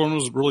with, everyone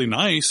was really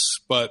nice,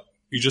 but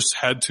you just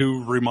had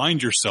to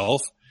remind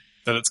yourself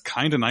that it's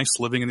kind of nice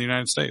living in the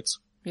United States.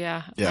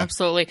 Yeah.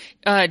 Absolutely.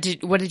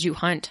 What did you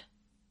hunt?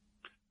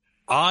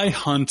 I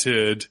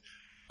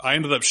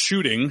ended up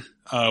shooting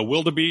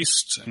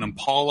wildebeest, an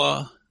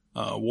impala,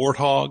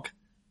 warthog,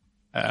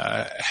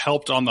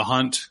 helped on the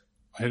hunt.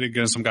 I hit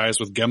against some guys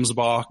with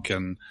gemsbok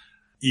and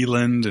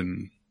eland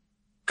and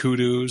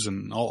kudus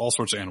and all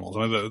sorts of animals.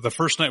 I mean, the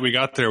first night we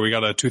got there, we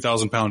got a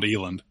 2,000-pound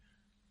eland,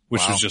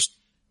 which was just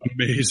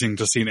amazing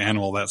to see an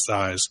animal that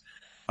size.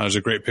 There's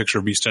a great picture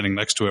of me standing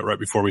next to it right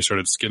before we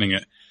started skinning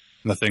it.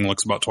 And the thing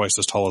looks about twice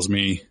as tall as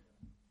me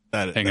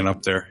hanging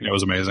up there. It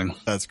was amazing.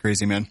 That's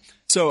crazy, man.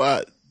 So,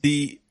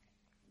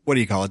 what do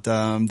you call it?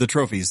 The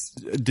trophies.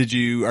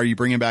 Are you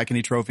bringing back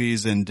any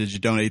trophies, and did you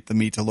donate the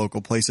meat to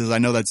local places? I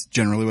know that's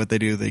generally what they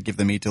do. They give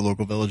the meat to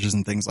local villages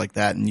and things like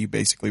that, and you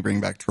basically bring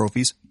back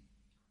trophies.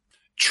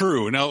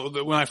 True. Now,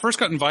 when I first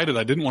got invited,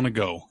 I didn't want to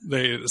go.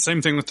 The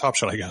same thing with Top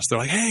Shot, I guess. They're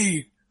like,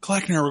 hey,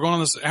 Kleckner, we're going on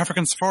this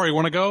African safari.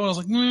 Want to go? I was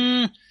like,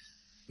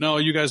 no,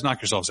 you guys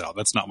knock yourselves out.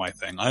 That's not my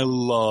thing. I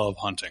love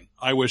hunting.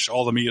 I wish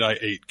all the meat I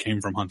ate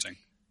came from hunting.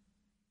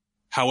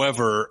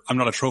 However, I'm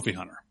not a trophy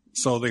hunter.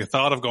 So the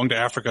thought of going to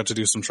Africa to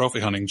do some trophy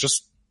hunting,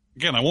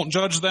 again, I won't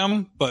judge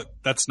them, but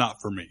that's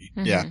not for me.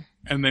 Mm-hmm. Yeah.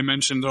 And they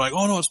mentioned, they're like,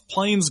 oh no, it's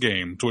plains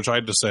game. To which I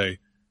had to say,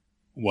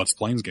 what's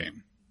plains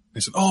game?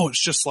 They said, oh,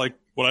 it's just like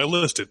what I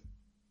listed.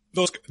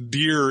 Those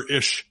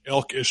deer-ish,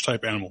 elk-ish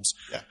type animals.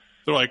 Yeah.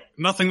 They're like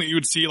nothing that you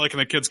would see like in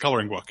a kid's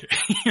coloring book.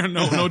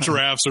 No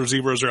giraffes or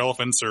zebras or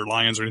elephants or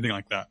lions or anything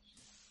like that.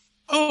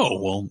 Oh,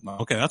 well,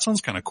 okay, that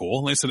sounds kind of cool.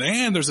 And they said,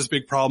 and there's this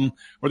big problem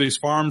where these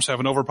farms have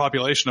an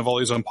overpopulation of all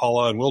these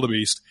impala and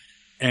wildebeest,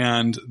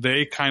 and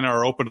they kind of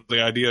are open to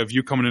the idea of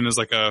you coming in as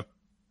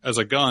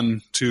a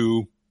gun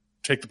to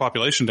take the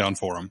population down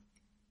for them.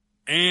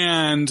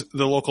 And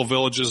the local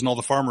villages and all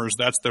the farmers,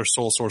 that's their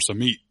sole source of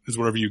meat, is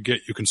whatever you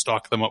get, you can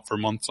stock them up for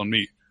months on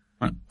meat.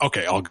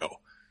 Okay, I'll go.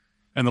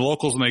 And the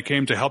locals, when they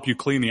came to help you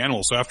clean the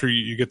animal, so after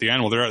you get the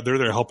animal, they're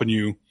there helping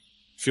you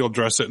field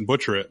dress it and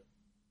butcher it.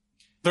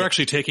 They're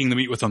actually taking the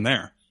meat with them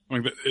there. I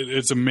mean,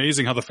 it's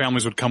amazing how the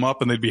families would come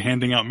up and they'd be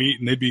handing out meat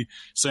and they'd be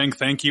saying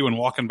thank you and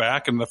walking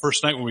back. And the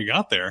first night when we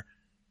got there,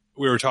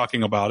 we were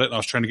talking about it and I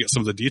was trying to get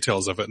some of the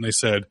details of it. And they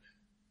said,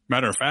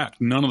 matter of fact,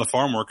 none of the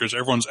farm workers,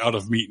 everyone's out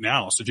of meat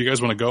now. So if you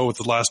guys want to go with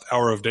the last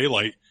hour of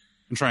daylight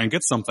and try and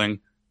get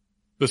something,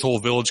 this whole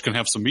village can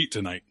have some meat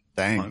tonight.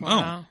 Dang. Like,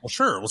 oh, well,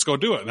 sure. Let's go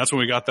do it. And that's when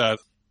we got the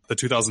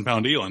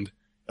 2,000-pound eland.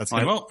 That's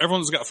like, well,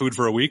 everyone's got food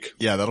for a week.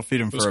 Yeah, that'll feed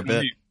them for a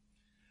bit.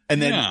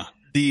 And then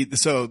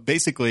so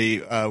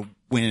basically,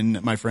 when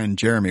my friend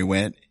Jeremy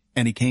went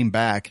and he came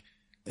back,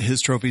 his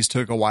trophies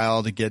took a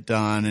while to get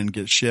done and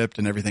get shipped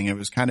and everything. It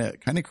was kind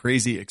of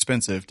crazy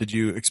expensive. Did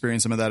you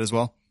experience some of that as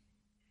well?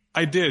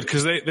 I did,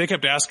 because they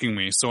kept asking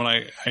me. So when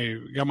I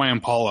got my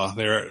Impala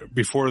there,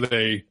 before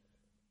they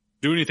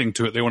do anything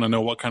to it, they want to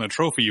know what kind of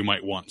trophy you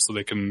might want so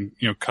they can,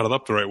 cut it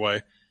up the right way.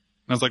 And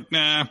I was like,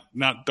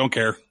 don't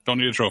care. Don't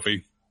need a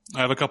trophy.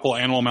 I have a couple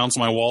animal mounts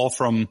on my wall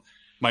from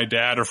my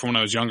dad or from when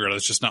I was younger.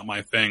 That's just not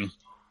my thing.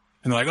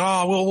 And they're like,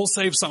 oh, well, we'll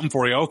save something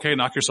for you. Okay,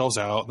 knock yourselves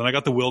out. Then I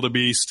got the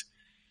wildebeest,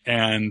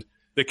 and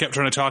they kept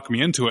trying to talk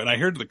me into it. And I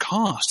heard the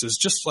cost is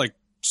just like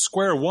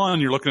square one.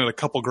 You're looking at a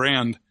couple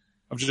grand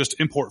of just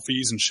import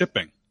fees and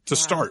shipping to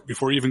start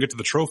before you even get to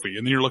the trophy.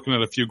 And then you're looking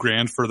at a few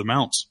grand for the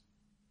mounts.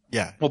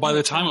 Yeah. Well, by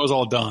the time it was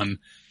all done,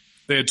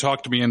 they had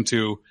talked me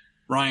into,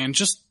 Ryan,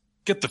 just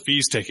get the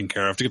fees taken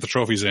care of to get the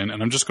trophies in.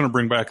 And I'm just going to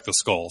bring back the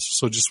skulls.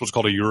 So just what's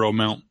called a Euro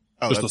mount.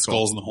 Just the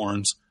skulls and the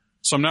horns.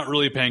 So I'm not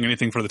really paying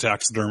anything for the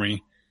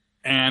taxidermy.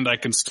 And I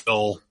can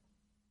still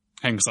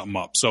hang something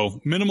up. So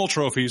minimal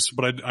trophies,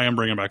 but I am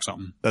bringing back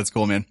something. That's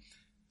cool, man.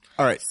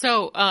 All right.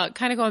 So,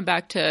 kind of going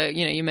back to,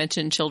 you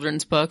mentioned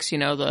children's books,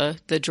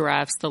 the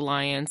giraffes, the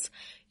lions.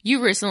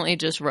 You recently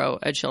just wrote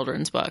a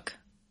children's book.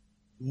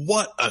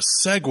 What a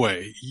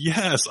segue.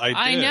 Yes, I did.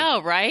 I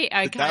know, right?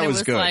 I kind of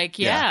was good. like,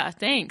 yeah,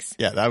 thanks.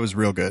 Yeah, that was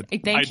real good.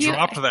 Thank you. I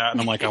dropped that and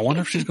I'm like, I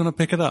wonder if she's going to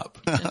pick it up.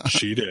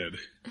 She did.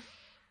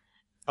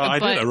 I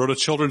did. I wrote a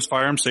children's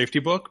firearm safety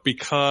book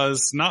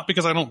not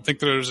because I don't think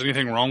there's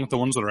anything wrong with the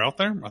ones that are out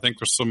there. I think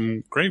there's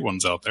some great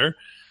ones out there.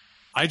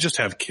 I just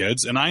have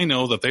kids and I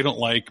know that they don't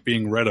like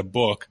being read a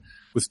book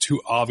with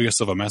too obvious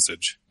of a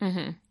message.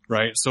 Mm-hmm.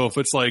 Right. So if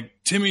it's like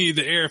Timmy,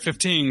 the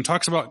AR-15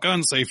 talks about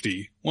gun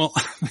safety, well,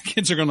 the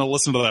kids are going to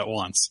listen to that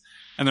once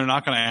and they're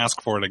not going to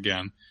ask for it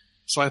again.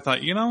 So I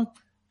thought,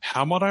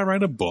 how about I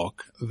write a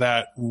book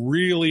that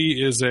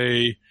really is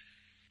a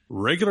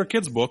regular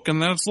kids book, and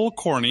then it's a little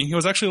corny. It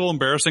was actually a little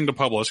embarrassing to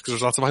publish because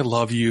there's lots of I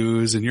love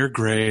yous and you're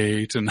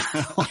great and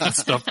all that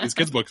stuff these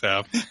kids books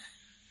have.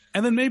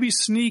 And then maybe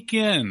sneak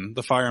in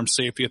the firearm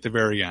safety at the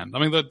very end. I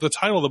mean, the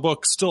title of the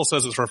book still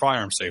says it's for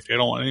firearm safety. I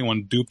don't want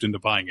anyone duped into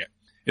buying it.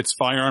 It's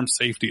firearm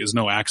safety is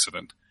no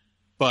accident.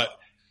 But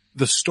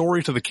the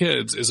story to the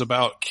kids is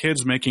about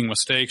kids making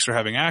mistakes or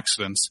having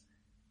accidents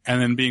and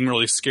then being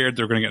really scared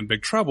they're going to get in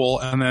big trouble.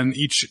 And then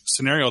each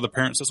scenario, the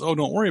parent says, oh,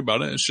 don't worry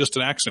about it. It's just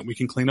an accident. We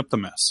can clean up the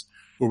mess,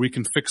 or we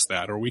can fix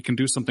that, or we can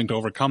do something to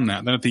overcome that.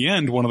 And then at the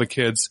end, one of the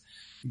kids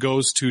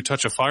goes to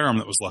touch a firearm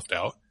that was left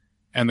out,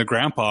 and the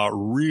grandpa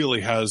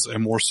really has a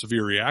more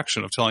severe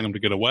reaction of telling him to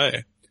get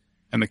away.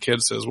 And the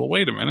kid says, well,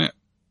 wait a minute.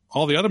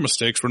 All the other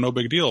mistakes were no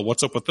big deal.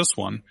 What's up with this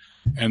one?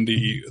 And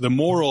the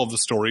moral of the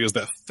story is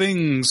that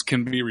things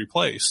can be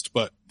replaced,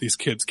 but these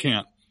kids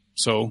can't.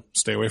 So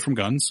stay away from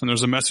guns. And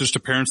there's a message to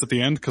parents at the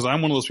end, because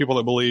I'm one of those people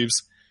that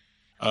believes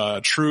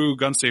true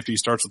gun safety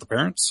starts with the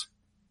parents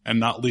and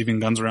not leaving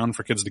guns around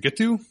for kids to get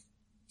to.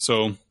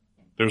 So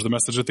there's the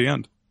message at the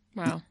end.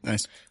 Wow.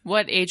 Nice.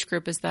 What age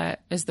group is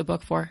the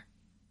book for?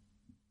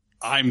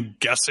 I'm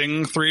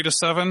guessing 3 to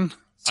 7.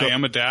 So, I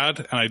am a dad,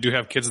 and I do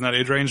have kids in that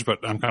age range, but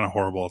I'm kind of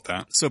horrible at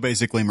that. So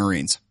basically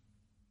Marines.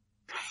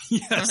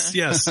 Yes,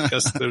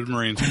 they're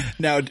Marines.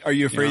 Now, are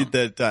you afraid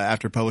that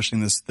after publishing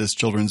this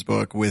children's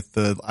book with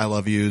the I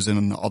love yous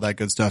and all that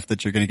good stuff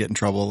that you're going to get in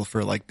trouble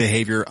for like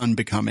behavior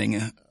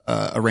unbecoming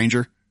a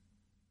ranger?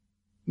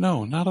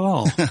 No, not at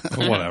all.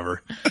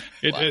 Whatever.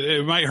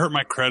 It might hurt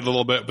my cred a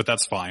little bit, but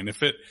that's fine.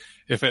 If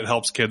it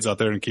helps kids out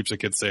there and keeps the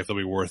kids safe, it'll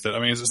be worth it. I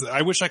mean,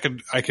 I wish I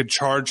could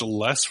charge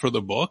less for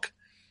the book,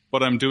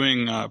 but I'm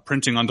doing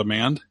printing on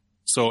demand.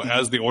 So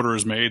as the order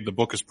is made, the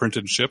book is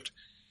printed and shipped.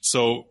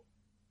 So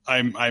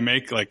I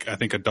make I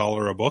think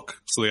 $1 a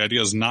book. So the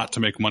idea is not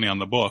to make money on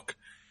the book.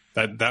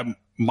 That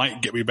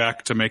might get me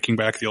back to making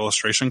back the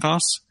illustration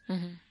costs.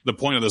 Mm-hmm. The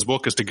point of this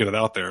book is to get it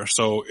out there.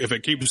 So if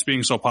it keeps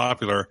being so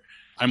popular,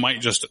 I might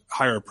just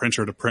hire a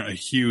printer to print a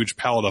huge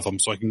pallet of them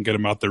so I can get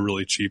them out there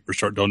really cheap or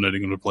start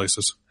donating them to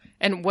places.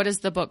 And what is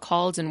the book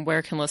called, and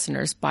where can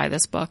listeners buy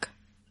this book?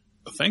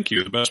 Thank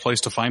you. The best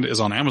place to find it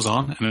is on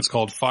Amazon, and it's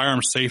called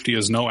Firearm Safety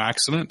is No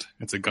Accident.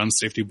 It's a gun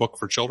safety book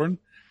for children.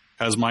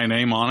 Has my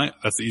name on it.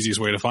 That's the easiest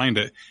way to find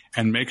it.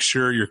 And make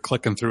sure you're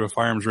clicking through a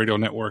Firearms Radio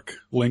Network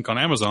link on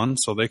Amazon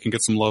so they can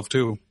get some love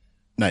too.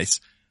 Nice.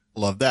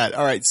 Love that.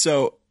 All right.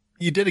 So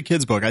you did a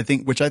kids book,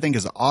 which I think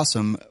is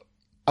awesome.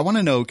 I want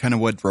to know kind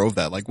of what drove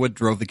that. Like what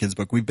drove the kids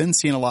book? We've been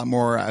seeing a lot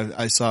more.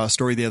 I saw a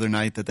story the other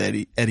night that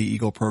the Eddie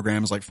Eagle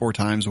program is like 4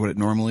 times what it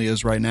normally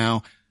is right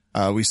now.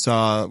 We've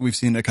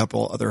seen a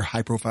couple other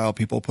high profile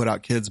people put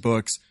out kids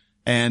books.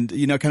 And,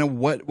 kind of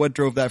what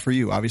drove that for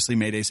you? Obviously,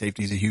 Mayday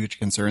safety is a huge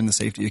concern. The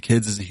safety of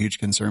kids is a huge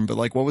concern. But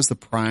what was the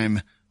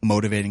prime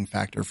motivating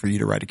factor for you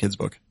to write a kids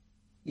book?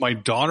 My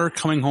daughter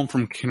coming home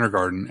from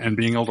kindergarten and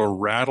being able to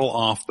rattle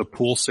off the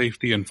pool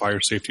safety and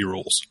fire safety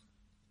rules.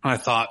 And I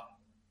thought,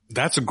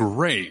 that's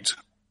great.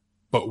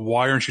 But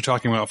why aren't you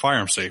talking about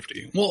firearm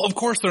safety? Well, of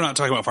course they're not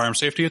talking about firearm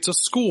safety. It's a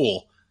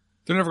school.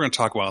 They're never going to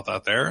talk about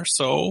that there.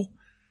 So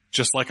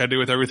just like I do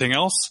with everything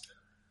else,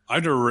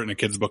 I've never written a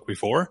kids book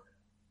before,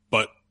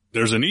 but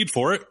there's a need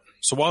for it,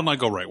 so why don't I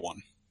go write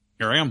one?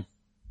 Here I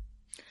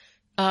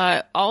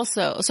am.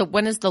 Also, so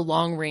when is the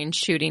Long Range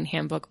Shooting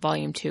Handbook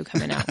Volume 2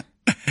 coming out?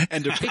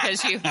 And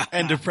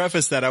to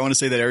preface that, I want to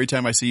say that every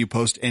time I see you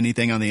post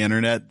anything on the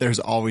internet, there's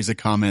always a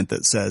comment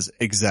that says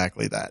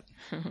exactly that.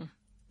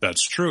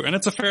 That's true, and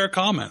it's a fair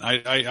comment.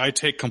 I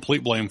take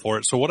complete blame for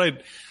it. So what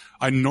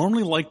I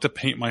normally like to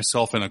paint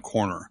myself in a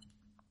corner.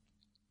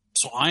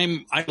 So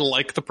I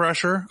like the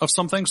pressure of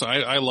something. So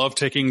I love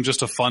taking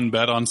just a fun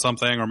bet on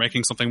something or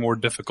making something more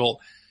difficult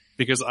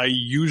because I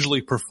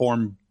usually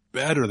perform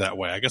better that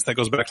way. I guess that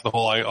goes back to the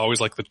whole, I always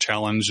like the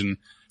challenge and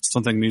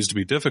something needs to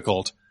be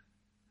difficult.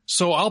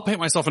 So I'll paint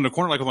myself in a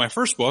corner. Like with my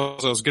first book,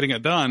 as I was getting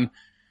it done,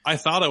 I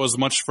thought I was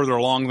much further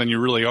along than you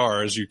really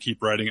are as you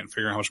keep writing it and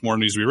figuring out how much more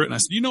needs to be written. I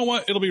said, you know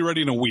what? It'll be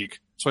ready in a week.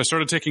 So I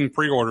started taking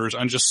pre-orders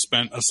and just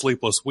spent a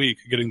sleepless week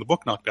getting the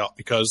book knocked out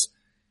because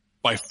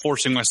by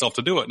forcing myself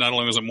to do it, not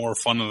only was it more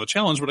fun than the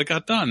challenge, but it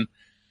got done.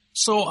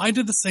 So I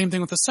did the same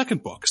thing with the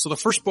second book. So the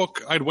first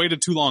book, I'd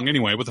waited too long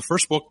anyway, but the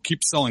first book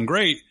keeps selling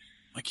great.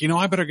 Like,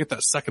 I better get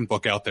that second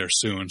book out there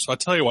soon. So I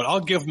tell you what, I'll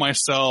give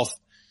myself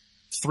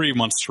 3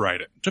 months to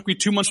write it. It took me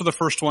 2 months for the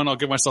first one. I'll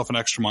give myself an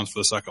extra month for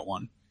the second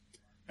one.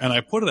 And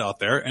I put it out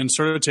there and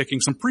started taking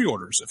some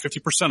pre-orders at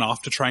 50%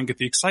 off to try and get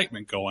the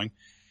excitement going,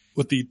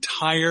 with the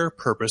entire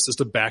purpose is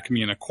to back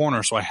me in a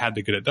corner. So I had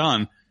to get it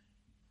done.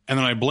 And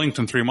then I blinked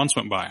and 3 months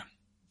went by.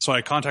 So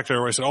I contacted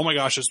everybody. I said, oh my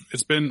gosh,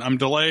 I'm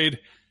delayed.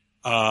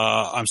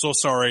 I'm so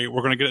sorry.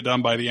 We're going to get it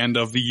done by the end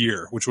of the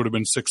year, which would have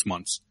been 6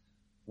 months.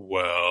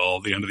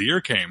 Well, the end of the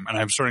year came and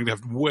I'm starting to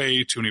have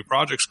way too many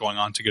projects going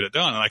on to get it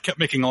done. And I kept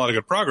making a lot of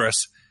good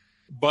progress,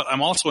 but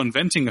I'm also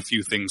inventing a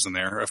few things in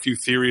there, a few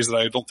theories that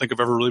I don't think have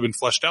ever really been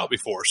fleshed out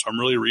before. So I'm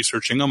really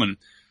researching them, and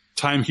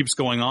time keeps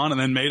going on. And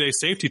then Mayday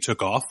Safety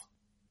took off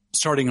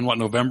starting in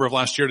November of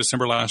last year,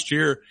 December last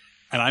year.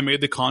 And I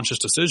made the conscious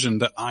decision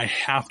that I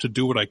have to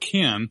do what I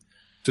can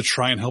to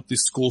try and help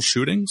these school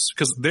shootings,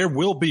 because there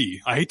will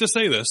be, I hate to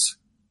say this,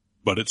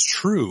 but it's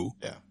true.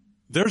 Yeah.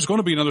 There's going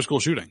to be another school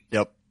shooting.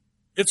 Yep.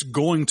 It's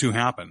going to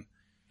happen.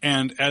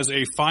 And as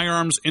a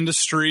firearms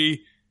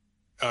industry,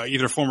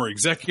 either former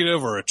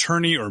executive or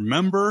attorney or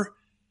member,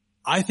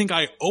 I think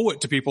I owe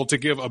it to people to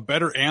give a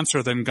better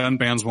answer than gun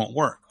bans won't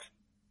work.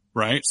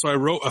 Right? So I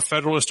wrote a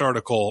Federalist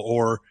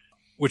article,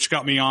 which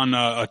got me on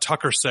a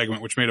Tucker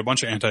segment, which made a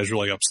bunch of antis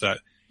really upset.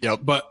 Yep.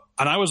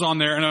 And I was on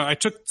there and I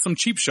took some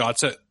cheap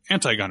shots at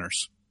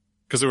anti-gunners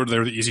because they were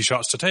the easy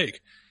shots to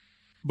take.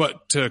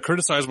 But to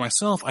criticize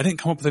myself, I didn't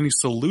come up with any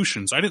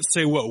solutions. I didn't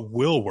say what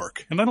will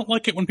work. And I don't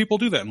like it when people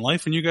do that in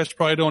life, and you guys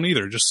probably don't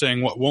either, just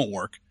saying what won't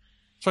work.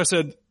 So I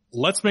said,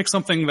 let's make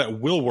something that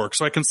will work.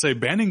 So I can say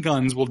banning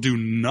guns will do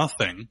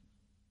nothing.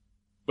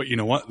 But you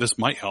know what? This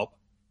might help.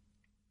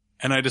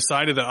 And I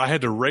decided that I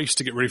had to race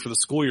to get ready for the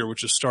school year,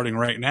 which is starting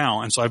right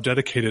now. And so I've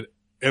dedicated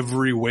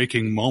every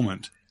waking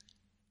moment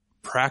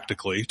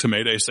practically to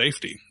Mayday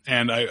Safety.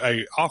 And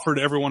I offered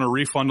everyone a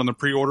refund on the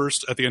pre-orders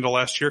at the end of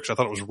last year because I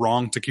thought it was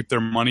wrong to keep their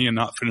money and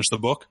not finish the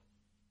book.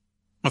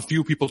 A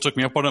few people took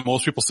me up on it.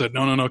 Most people said,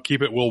 no,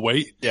 keep it. We'll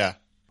wait. Yeah.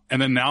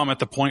 And then now I'm at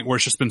the point where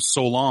it's just been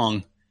so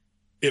long,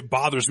 it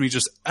bothers me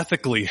just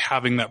ethically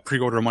having that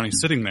pre-order money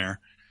sitting there.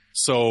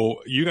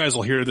 So you guys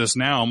will hear this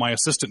now. My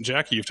assistant,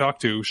 Jackie, you've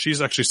talked to,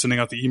 she's actually sending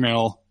out the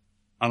email,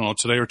 I don't know,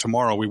 today or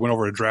tomorrow. We went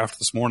over a draft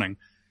this morning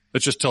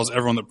that just tells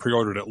everyone that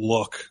pre-ordered it,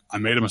 look, I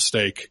made a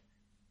mistake.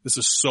 This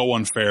is so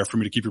unfair for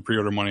me to keep your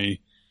pre-order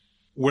money.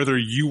 Whether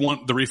you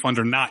want the refund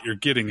or not, you're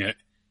getting it.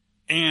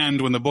 And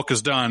when the book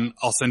is done,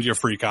 I'll send you a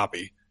free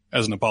copy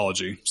as an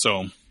apology.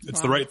 So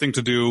it's the right thing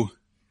to do.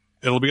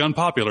 It'll be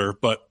unpopular,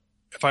 but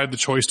if I had the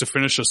choice to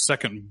finish a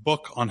second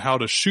book on how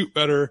to shoot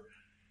better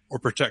or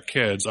protect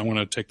kids, I'm going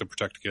to take the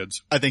protect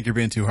kids. I think you're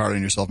being too hard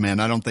on yourself,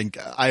 man.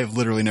 I've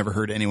literally never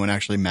heard anyone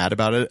actually mad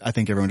about it. I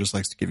think everyone just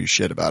likes to give you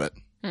shit about it.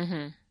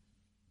 Mm-hmm.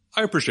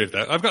 I appreciate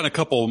that. I've gotten a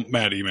couple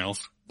mad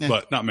emails,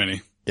 but not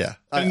many. Yeah.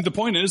 And the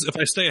point is, if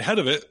I stay ahead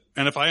of it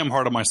and if I am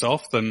hard on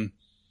myself, then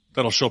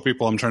that'll show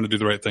people I'm trying to do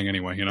the right thing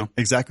anyway, you know?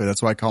 Exactly.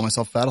 That's why I call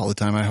myself fat all the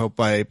time. I hope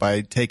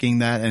by taking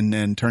that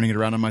and turning it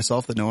around on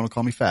myself that no one will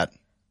call me fat.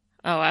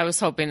 Oh, I was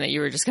hoping that you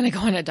were just going to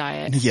go on a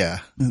diet. Yeah.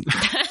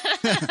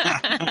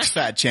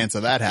 Fat chance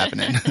of that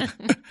happening.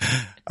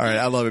 All right.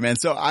 I love it, man.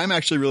 So I'm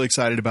actually really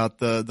excited about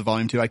the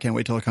volume 2. I can't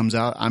wait till it comes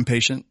out. I'm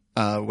patient.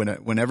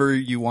 Whenever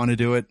you want to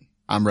do it,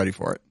 I'm ready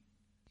for it.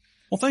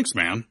 Well, thanks,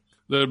 man.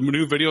 The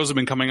new videos have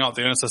been coming out.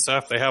 The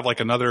NSSF, they have like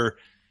another,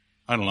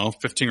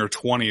 15 or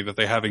 20 that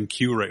they have in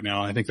queue right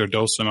now. I think they're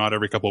dosing them out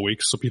every couple of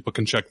weeks so people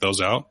can check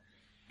those out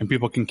and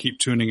people can keep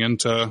tuning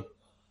into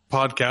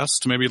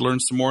podcasts to maybe learn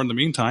some more in the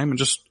meantime and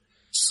just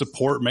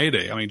support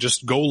Mayday. I mean,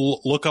 just go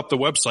look up the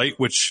website,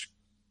 which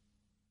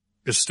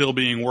is still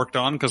being worked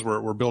on because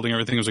we're building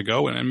everything as we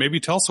go, and maybe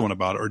tell someone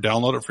about it or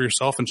download it for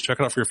yourself and check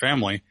it out for your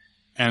family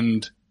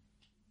and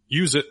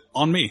use it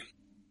on me.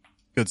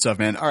 Good stuff,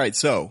 man. All right.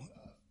 So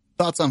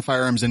thoughts on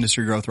firearms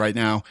industry growth right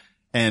now.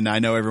 And I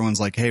know everyone's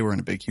like, hey, we're in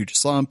a big, huge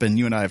slump. And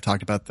you and I have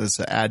talked about this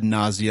ad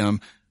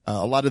nauseum.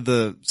 A lot of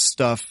the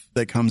stuff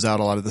that comes out,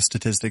 a lot of the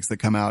statistics that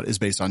come out is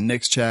based on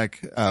NICS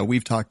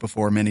We've talked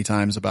before many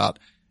times about,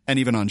 and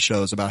even on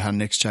shows about how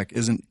NICS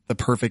isn't the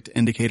perfect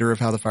indicator of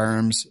how the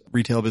firearms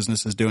retail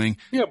business is doing.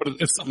 Yeah, but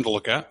it's something to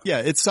look at. Yeah,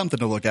 it's something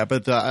to look at.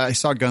 But I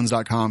saw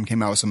guns.com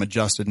came out with some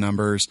adjusted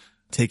numbers,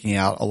 taking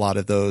out a lot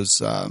of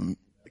those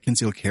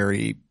concealed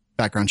carry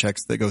background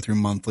checks that go through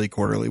monthly,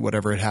 quarterly,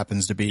 whatever it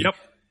happens to be. Yep.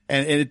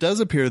 And it does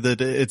appear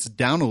that it's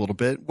down a little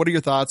bit. What are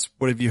your thoughts?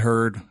 What have you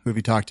heard? Who have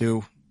you talked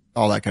to?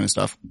 All that kind of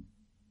stuff.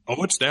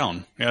 Oh, it's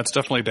down. Yeah, it's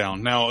definitely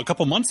down. Now, a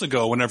couple months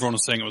ago when everyone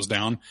was saying it was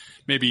down,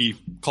 maybe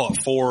call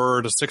it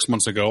 4 to 6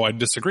 months ago, I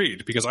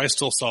disagreed because I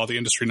still saw the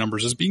industry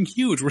numbers as being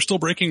huge. We're still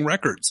breaking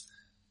records.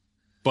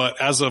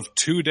 But as of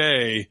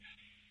today,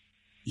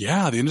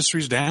 yeah, the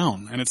industry's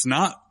down. And it's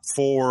not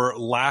for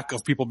lack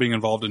of people being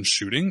involved in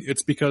shooting.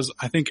 It's because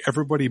I think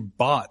everybody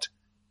bought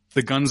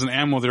the guns and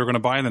ammo they were going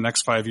to buy in the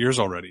next 5 years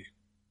already.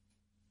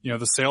 You know,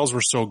 the sales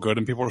were so good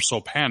and people were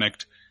so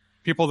panicked.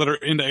 People that are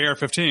into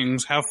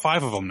AR-15s have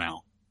 5 of them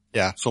now.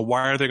 Yeah, So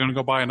why are they going to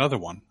go buy another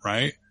one,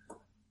 right?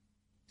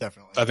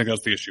 definitely. I think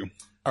that's the issue.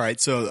 All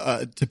right.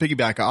 So to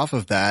piggyback off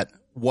of that,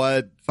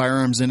 what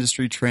firearms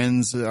industry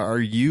trends are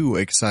you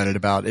excited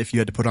about if you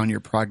had to put on your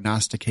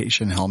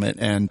prognostication helmet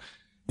and,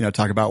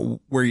 talk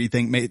about where you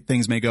think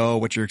things may go,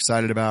 what you're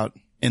excited about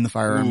in the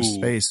firearms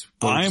space?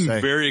 I'm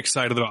very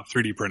excited about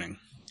 3D printing,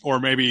 or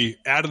maybe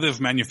additive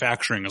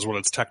manufacturing is what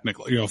it's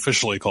technically,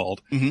 officially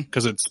called,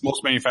 because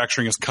most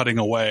manufacturing is cutting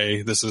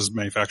away. This is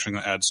manufacturing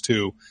that adds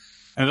to,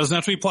 and it doesn't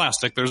have to be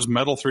plastic. There's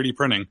metal 3D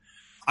printing.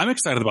 I'm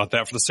excited about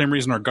that for the same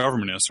reason our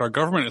government is. So our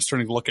government is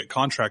starting to look at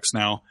contracts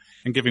now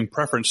and giving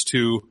preference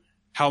to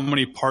how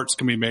many parts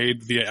can be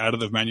made via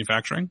additive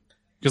manufacturing.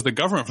 Because the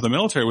government for the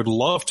military would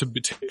love to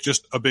take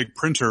just a big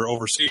printer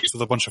overseas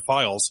with a bunch of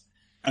files,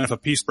 and if a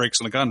piece breaks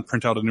in the gun,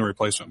 print out a new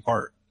replacement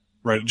part.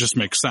 Right? It just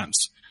makes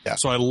sense. Yeah.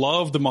 So I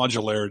love the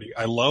modularity.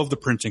 I love the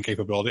printing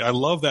capability. I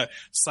love that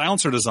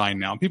silencer design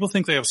now. People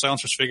think they have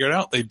silencers figured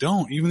out. They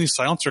don't. Even these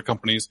silencer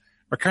companies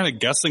are kind of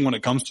guessing when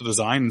it comes to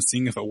design and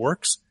seeing if it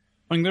works.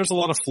 I mean, there's a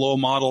lot of flow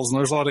models and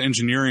there's a lot of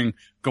engineering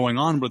going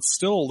on, but it's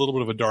still a little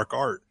bit of a dark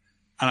art.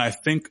 And I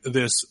think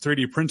this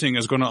 3D printing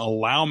is going to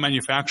allow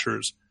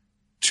manufacturers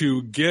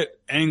to get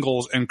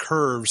angles and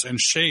curves and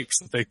shapes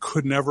that they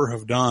could never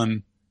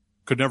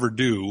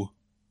do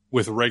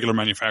with regular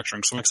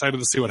manufacturing. So I'm excited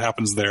to see what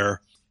happens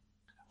there.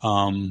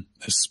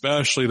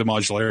 Especially the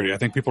modularity. I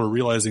think people are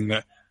realizing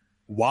that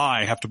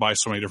why have to buy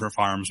so many different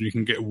firearms when you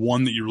can get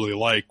one that you really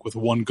like with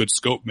one good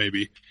scope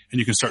maybe, and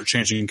you can start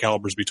changing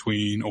calibers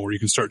between, or you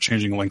can start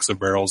changing lengths of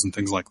barrels and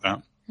things like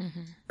that.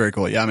 Mm-hmm. Very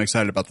cool. Yeah, I'm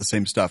excited about the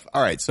same stuff.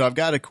 All right. So I've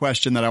got a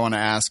question that I want to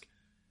ask.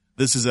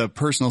 This is a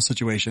personal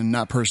situation,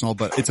 not personal,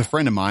 but it's a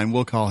friend of mine.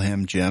 We'll call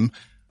him Jim.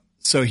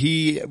 So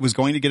he was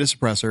going to get a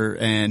suppressor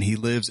and he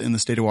lives in the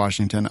state of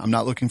Washington. I'm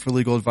not looking for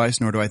legal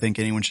advice, nor do I think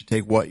anyone should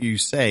take what you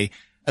say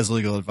as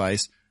legal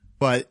advice,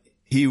 but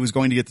he was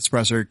going to get the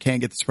suppressor, can't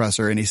get the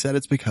suppressor, and he said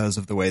it's because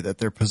of the way that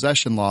their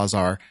possession laws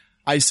are.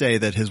 I say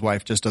that his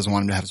wife just doesn't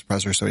want him to have a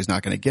suppressor, so he's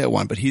not going to get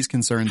one, but he's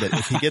concerned that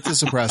if he gets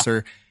a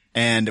suppressor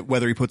and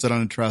whether he puts it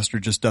on a trust or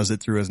just does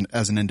it through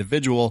as an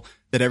individual,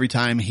 that every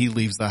time he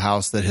leaves the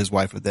house that his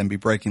wife would then be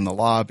breaking the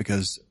law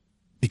because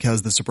the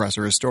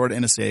suppressor is stored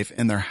in a safe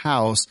in their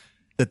house,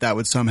 that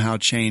would somehow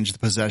change the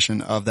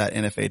possession of that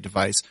NFA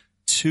device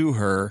to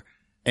her.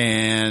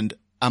 And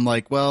I'm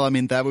like, well, I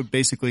mean, that would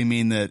basically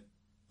mean that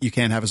you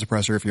can't have a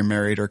suppressor if you're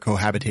married or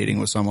cohabitating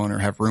with someone or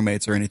have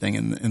roommates or anything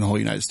in the whole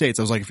United States.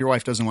 I was like, if your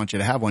wife doesn't want you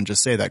to have one,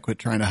 just say that. Quit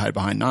trying to hide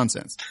behind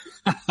nonsense.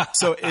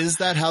 So is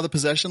that how the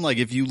possession, like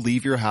if you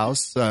leave your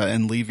house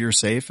and leave your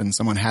safe and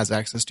someone has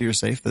access to your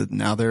safe, that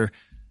now they're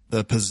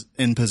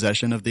in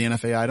possession of the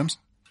NFA items?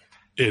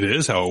 It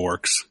is how it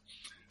works.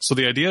 So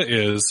the idea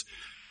is,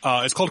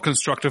 it's called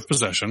constructive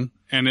possession,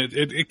 and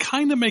it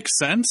kind of makes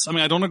sense. I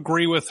mean, I don't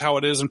agree with how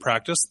it is in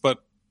practice,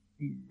 but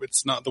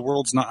the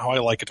world's not how I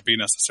like it to be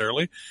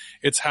necessarily.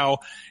 It's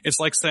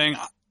like saying,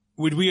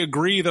 would we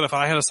agree that if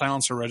I had a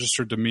silencer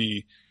registered to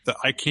me, that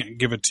I can't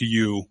give it to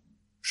you,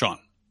 Sean?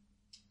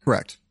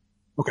 Correct.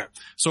 Okay.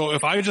 So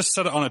if I just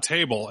set it on a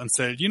table and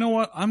said, you know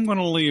what, I'm going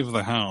to leave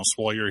the house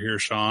while you're here,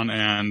 Sean,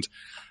 and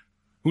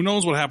who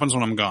knows what happens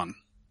when I'm gone?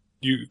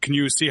 Can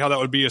you see how that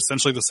would be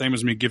essentially the same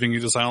as me giving you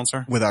the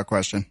silencer? Without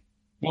question.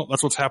 Well,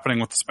 that's what's happening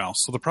with the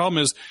spouse. So the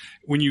problem is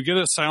when you get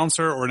a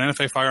silencer or an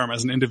NFA firearm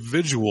as an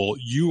individual,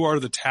 you are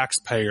the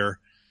taxpayer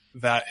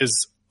that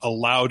is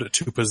allowed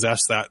to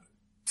possess that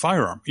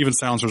firearm. Even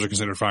silencers are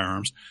considered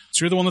firearms.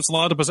 So you're the one that's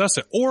allowed to possess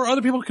it. Or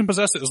other people can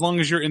possess it as long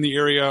as you're in the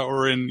area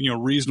or in,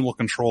 reasonable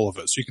control of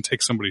it. So you can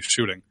take somebody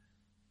shooting.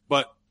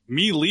 But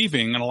me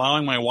leaving and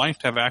allowing my wife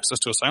to have access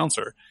to a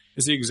silencer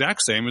is the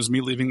exact same as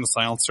me leaving the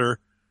silencer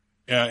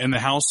in the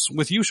house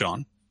with you,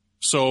 Sean.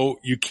 So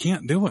you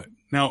can't do it.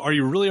 Now, are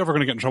you really ever going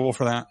to get in trouble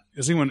for that?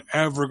 Is anyone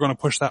ever going to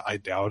push that? I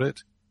doubt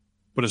it.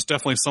 But it's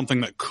definitely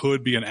something that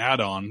could be an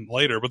add-on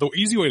later. But the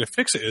easy way to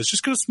fix it is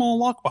just get a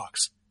small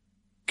lockbox.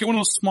 Get one of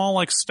those small,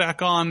 like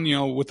stack on,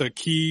 with a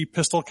key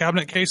pistol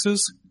cabinet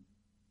cases,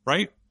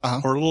 right?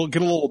 Uh-huh. Or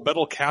get a little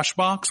metal cash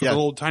box with a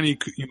little tiny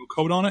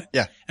code on it.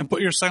 Yeah. And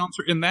put your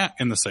silencer in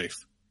the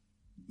safe.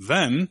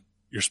 Then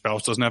your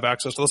spouse doesn't have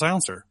access to the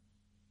silencer.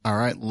 All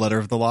right. Letter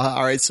of the law.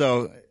 All right.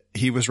 So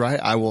he was right.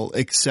 I will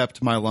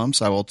accept my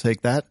lumps. I will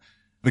take that.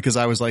 Because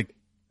I was like,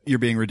 you're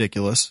being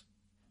ridiculous.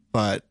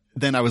 But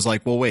then I was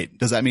like, well, wait,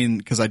 does that mean,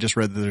 because I just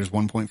read that there's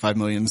 1.5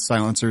 million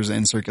silencers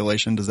in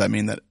circulation, does that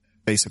mean that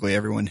basically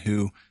everyone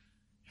who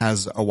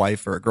has a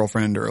wife or a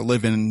girlfriend or a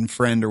live-in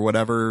friend or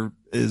whatever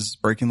is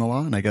breaking the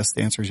law? And I guess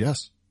the answer is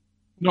yes.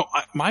 No,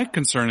 my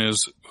concern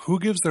is who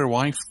gives their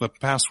wife the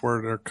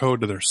password or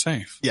code to their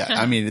safe? Yeah,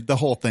 I mean, the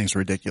whole thing's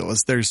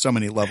ridiculous. There's so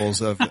many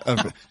levels of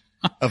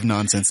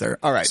nonsense there.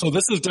 All right. So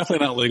this is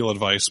definitely not legal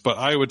advice, but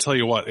I would tell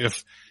you what,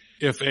 if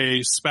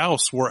a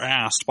spouse were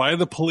asked by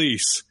the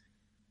police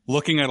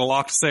looking at a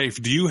locked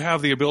safe, do you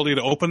have the ability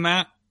to open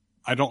that?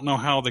 I don't know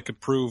how they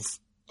could prove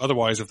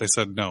otherwise if they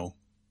said no.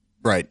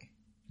 Right.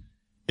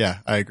 Yeah,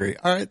 I agree.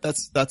 All right.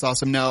 That's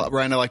awesome. Now,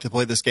 Ryan, I like to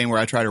play this game where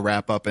I try to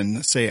wrap up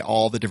and say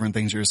all the different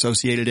things you're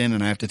associated in,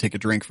 and I have to take a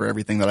drink for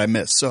everything that I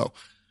miss. So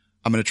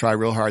I'm going to try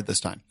real hard this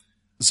time.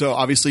 So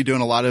obviously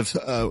doing a lot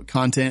of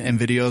content and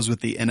videos with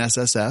the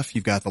NSSF.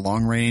 You've got the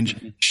Long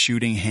Range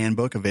Shooting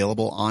Handbook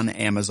available on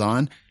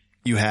Amazon.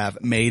 You have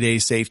Mayday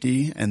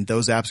Safety and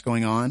those apps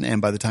going on.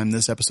 And by the time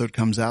this episode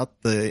comes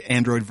out, the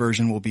Android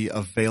version will be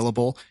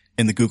available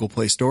in the Google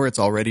Play Store. It's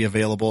already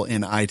available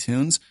in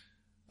iTunes.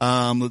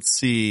 Let's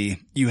see.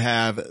 You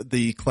have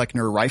the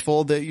Kleckner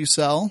rifle that you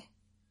sell.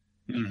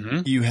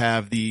 Mm-hmm. You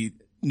have the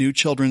new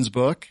children's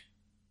book.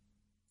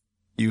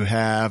 You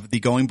have the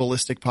Going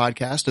Ballistic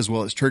podcast, as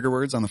well as Trigger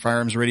Words on the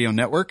Firearms Radio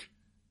Network.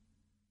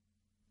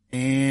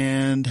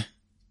 And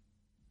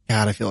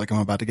God, I feel like I'm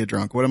about to get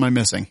drunk. What am I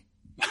missing?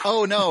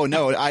 Oh,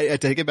 no, I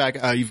take it back.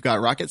 You've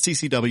got Rocket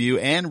CCW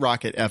and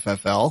Rocket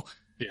FFL.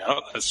 Yeah,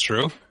 that's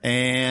true.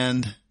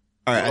 And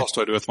all right. What else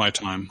do I do with my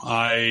time?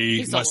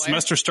 My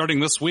semester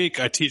starting this week,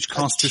 I teach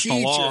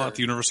constitutional law at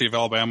the University of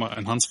Alabama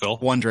in Huntsville.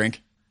 One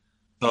drink.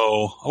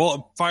 So,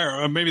 well,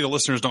 maybe the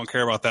listeners don't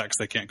care about that because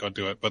they can't go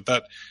do it, but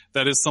that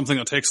is something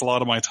that takes a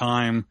lot of my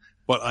time,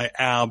 but I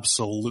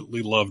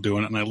absolutely love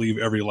doing it. And I leave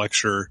every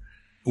lecture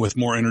with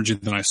more energy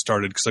than I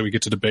started because we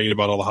get to debate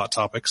about all the hot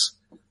topics.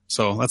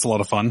 So that's a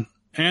lot of fun.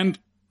 And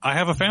I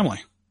have a family.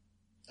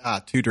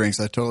 2 drinks.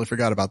 I totally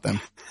forgot about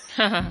them.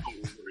 I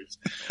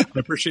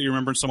appreciate you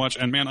remembering so much.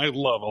 And man, I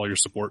love all your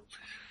support.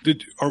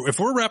 If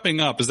we're wrapping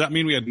up, does that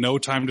mean we had no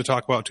time to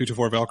talk about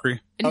 224 Valkyrie?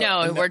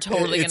 No, we're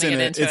totally going to get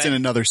into it. It's in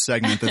another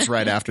segment that's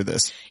right after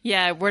this.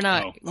 Yeah, we're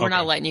not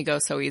letting you go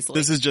so easily.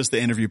 This is just the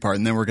interview part,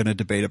 and then we're going to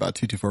debate about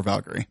 224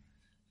 Valkyrie.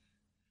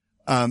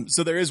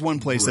 So there is one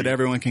place that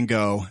everyone can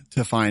go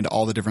to find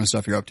all the different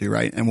stuff you're up to,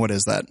 right? And what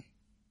is that?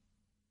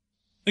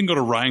 You can go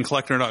to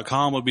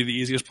ryankleckner.com would be the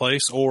easiest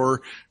place,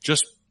 or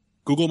just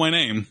Google my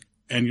name,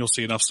 and you'll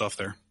see enough stuff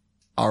there.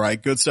 All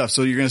right, good stuff.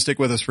 So you're going to stick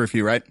with us for a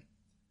few, right?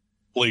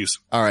 Please.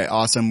 All right,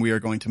 awesome. We are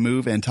going to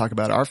move and talk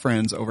about our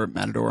friends over at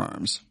Matador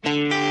Arms.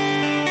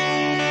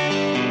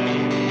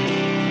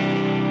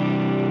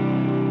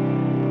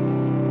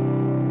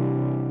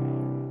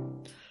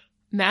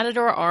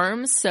 Matador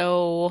Arms.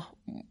 So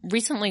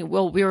recently,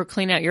 we were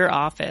cleaning out your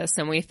office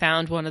and we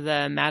found one of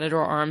the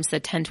Matador Arms, the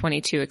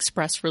 1022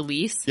 Express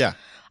release. Yeah.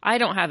 I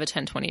don't have a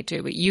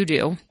 1022, but you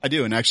do. I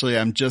do. And actually,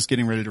 I'm just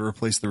getting ready to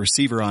replace the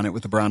receiver on it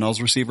with the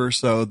Brownells receiver.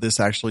 So this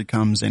actually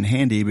comes in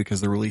handy because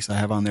the release I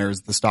have on there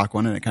is the stock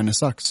one and it kind of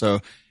sucks.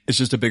 So it's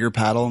just a bigger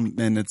paddle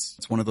and it's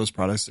one of those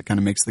products that kind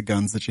of makes the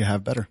guns that you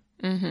have better.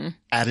 Mm-hmm.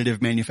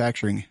 Additive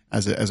manufacturing,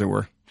 as it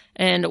were.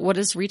 And what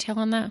is retail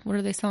on that? What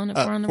are they selling it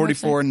for on the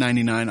website?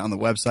 $44.99 on the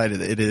website.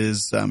 It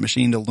is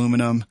machined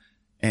aluminum.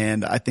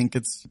 And I think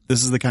this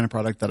is the kind of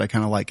product that I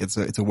kind of like. It's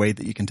a way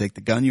that you can take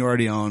the gun you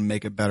already own,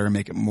 make it better,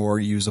 make it more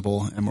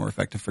usable and more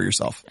effective for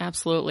yourself.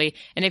 Absolutely.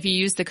 And if you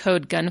use the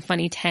code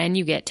GUNFUNNY10,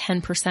 you get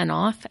 10%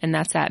 off, and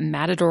that's at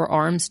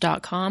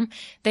matadorarms.com.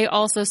 They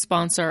also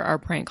sponsor our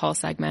prank call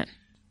segment,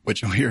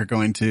 which we are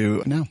going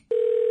to now.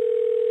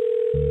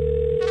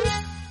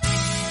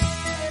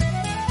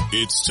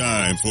 It's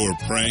time for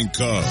prank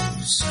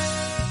calls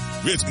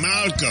with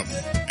Malcolm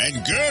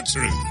and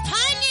Gertrude.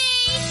 Honey!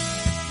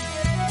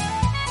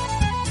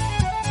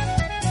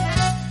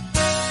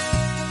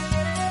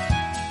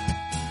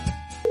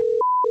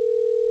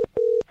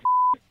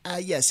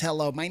 Yes,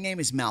 hello. My name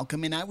is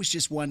Malcolm, and I was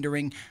just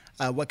wondering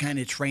what kind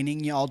of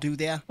training y'all do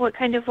there? What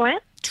kind of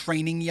what?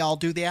 Training y'all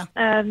do there?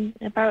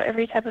 About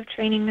every type of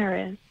training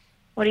there is.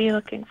 What are you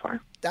looking for?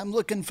 I'm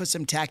looking for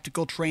some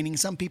tactical training.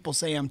 Some people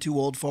say I'm too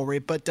old for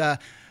it, but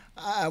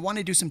I want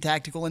to do some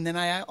tactical, and then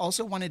I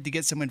also wanted to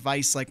get some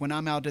advice, like when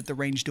I'm out at the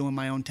range doing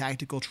my own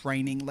tactical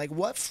training, like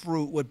what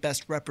fruit would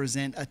best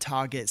represent a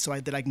target so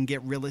that I can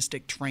get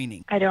realistic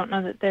training? I don't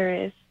know that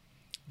there is.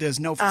 There's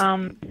no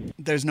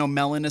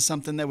melon or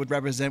something that would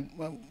represent,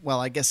 well,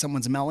 I guess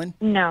someone's melon?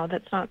 No,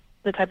 that's not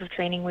the type of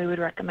training we would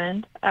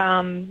recommend.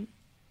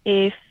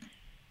 If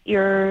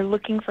you're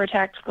looking for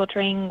tactical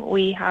training,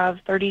 we have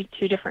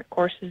 32 different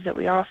courses that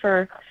we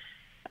offer.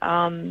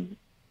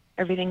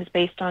 Everything's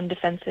based on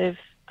defensive,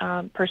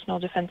 personal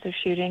defensive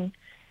shooting,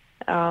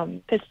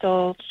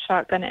 pistol,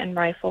 shotgun, and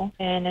rifle,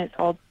 and it's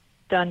all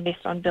done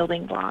based on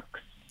building blocks.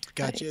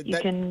 Gotcha. You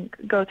can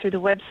go through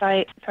the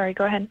website. Sorry,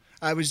 go ahead.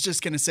 I was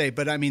just going to say,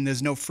 but I mean,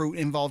 there's no fruit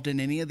involved in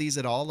any of these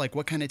at all? Like,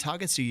 what kind of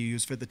targets do you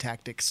use for the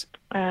tactics?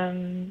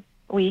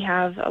 We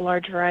have a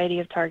large variety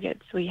of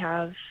targets. We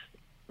have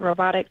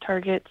robotic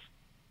targets,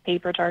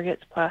 paper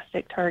targets,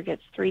 plastic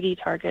targets,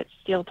 3D targets,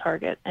 steel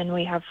targets, and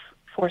we have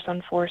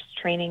force-on-force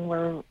training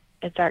where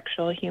it's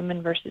actual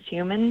human versus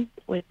human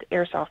with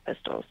airsoft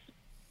pistols.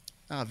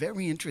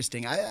 Very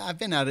interesting. I've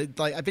been at it.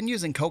 Like I've been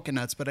using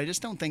coconuts, but I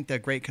just don't think they're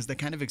great because they're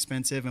kind of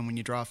expensive, and when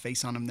you draw a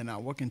face on them, they're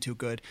not working too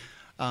good.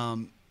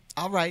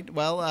 All right.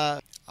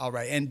 Well, all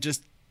right. And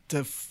just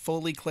to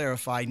fully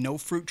clarify, no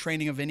fruit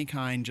training of any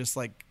kind, just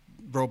like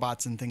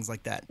robots and things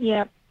like that.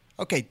 Yep.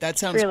 Okay, that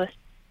sounds realistic.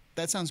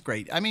 That sounds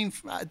great. I mean,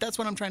 that's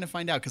what I'm trying to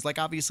find out because, like,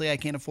 obviously I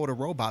can't afford a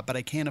robot, but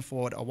I can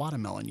afford a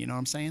watermelon. You know what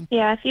I'm saying?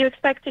 Yeah. If you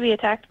expect to be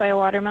attacked by a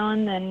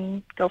watermelon,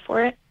 then go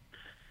for it.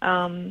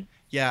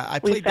 Yeah, I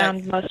We played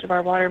found that. most of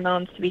our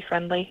watermelons to be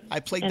friendly. I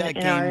played in that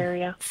our game,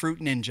 area. Fruit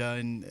Ninja,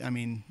 and I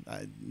mean,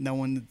 no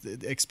one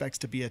expects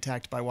to be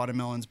attacked by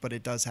watermelons, but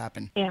it does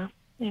happen. Yeah,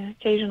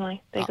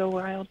 occasionally they go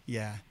wild.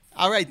 Yeah.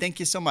 All right. Thank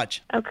you so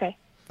much. Okay.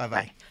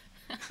 Bye-bye.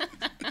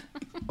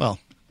 Well,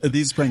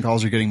 these prank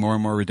calls are getting more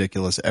and more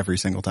ridiculous every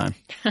single time.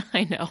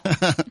 I know.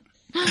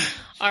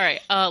 All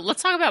right.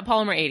 Let's talk about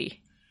Polymer 80.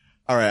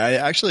 All right.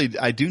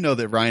 I do know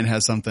that Ryan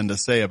has something to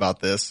say about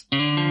this.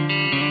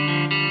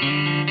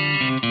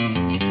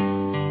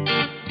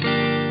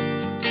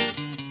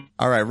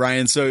 All right,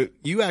 Ryan. So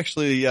you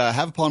actually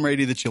have a Polymer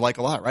 80 that you like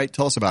a lot, right?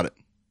 Tell us about it.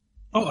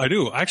 Oh, I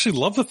do. I actually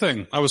love the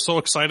thing. I was so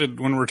excited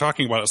when we were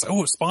talking about it. I was like,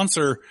 oh, a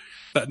sponsor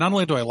that not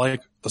only do I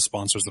like the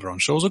sponsors that are on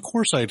shows, of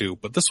course I do,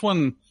 but this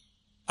one,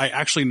 I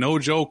actually, no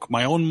joke,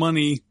 my own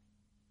money,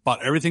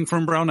 bought everything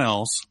from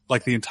Brownells,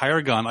 like the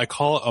entire gun. I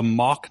call it a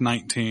Mach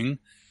 19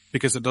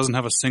 because it doesn't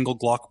have a single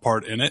Glock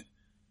part in it.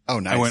 Oh,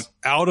 nice. I went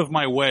out of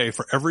my way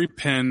for every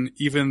pin,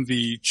 even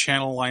the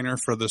channel liner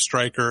for the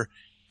striker,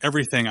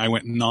 everything. I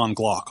went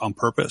non-Glock on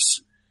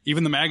purpose.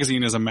 Even the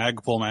magazine is a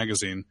Magpul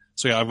magazine.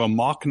 So yeah, I have a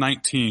Mach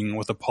 19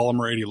 with a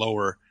Polymer 80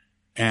 lower,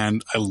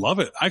 and I love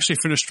it. I actually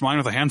finished mine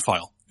with a hand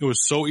file. It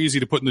was so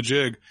easy to put in the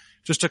jig.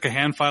 Just took a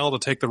hand file to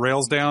take the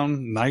rails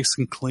down, nice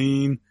and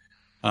clean.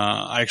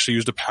 I actually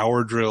used a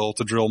power drill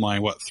to drill my,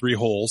 3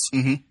 holes.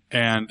 Mm-hmm.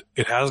 And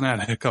it hasn't had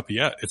a hiccup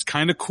yet. It's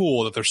kind of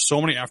cool that there's so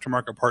many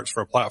aftermarket parts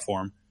for a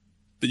platform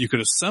that you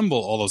could assemble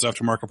all those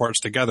aftermarket parts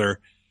together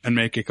and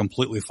make a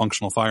completely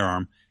functional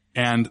firearm.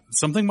 And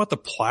something about the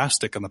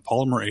plastic on the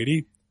Polymer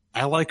 80,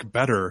 I like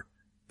better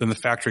than the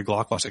factory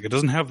Glock plastic. It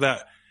doesn't have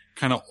that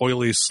kind of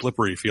oily,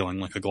 slippery feeling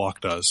like a Glock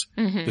does.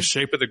 Mm-hmm. The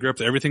shape of the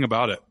grip, everything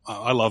about it.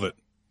 I love it.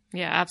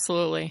 Yeah,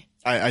 absolutely.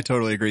 I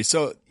totally agree.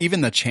 So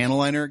even the channel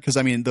liner, because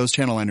I mean, those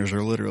channel liners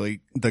are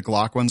literally, the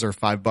Glock ones are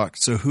 $5.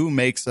 So who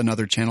makes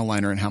another channel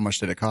liner and how much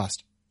did it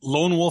cost?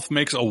 Lone Wolf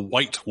makes a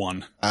white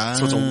one.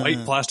 So it's a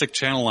white plastic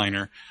channel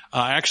liner.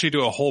 I actually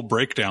do a whole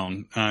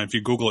breakdown. If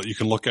you Google it, you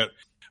can look at,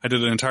 I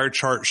did an entire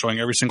chart showing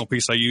every single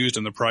piece I used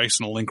and the price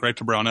and a link right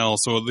to Brownell.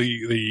 So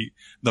the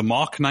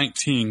Mach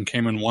 19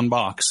 came in one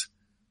box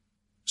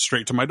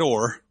straight to my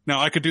door. Now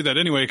I could do that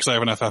anyway because I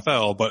have an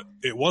FFL, but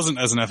it wasn't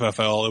as an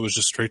FFL. It was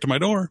just straight to my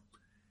door,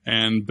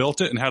 and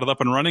built it and had it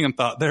up and running and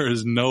thought there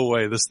is no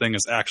way this thing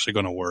is actually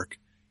going to work.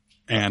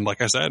 And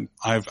like I said,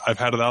 I've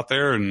had it out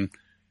there, and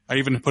I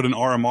even put an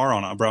RMR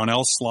on it, a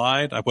Brownell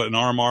slide. I put an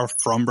RMR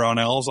from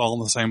Brownells all in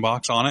the same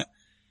box on it.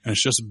 And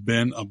it's just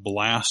been a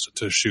blast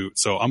to shoot.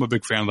 So I'm a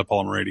big fan of the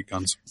Polymer 80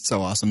 guns.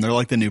 So awesome. They're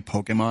like the new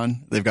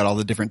Pokemon. They've got all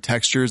the different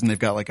textures, and they've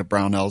got like a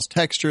Brownells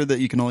texture that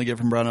you can only get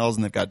from Brownells,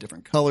 and they've got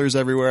different colors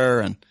everywhere.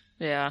 And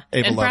Yeah.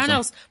 Ava And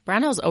loves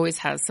Brownells always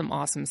has some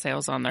awesome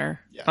sales on their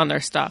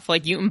stuff.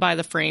 Like you can buy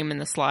the frame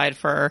and the slide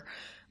for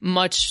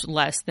much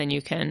less than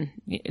you can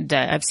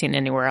that I've seen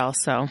anywhere else.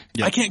 So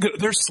Yeah. I can't get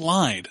their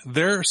slide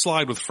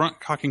with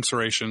front cocking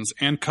serrations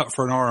and cut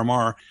for an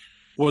RMR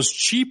was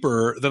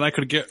cheaper than I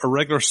could get a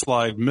regular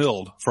slide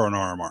milled for an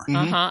RMR.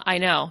 I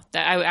know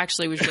that I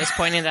actually was just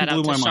pointing that out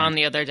Blew to my Sean mind.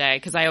 the other day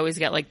because I always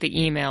get like the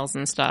emails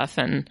and stuff.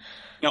 And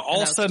Now, all I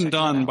was said and checking it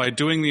done, out. by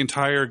doing the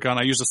entire gun,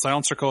 I used a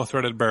silencer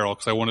co-threaded barrel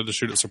because I wanted to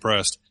shoot it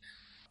suppressed.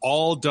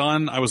 All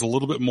done, I was a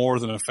little bit more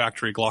than a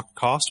factory Glock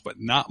cost, but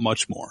not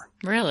much more.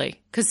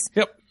 really, because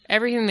Yep.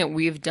 everything that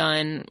we've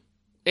done,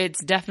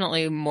 it's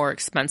definitely more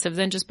expensive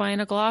than just buying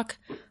a Glock.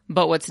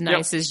 But what's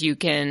nice is you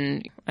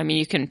can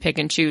pick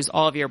and choose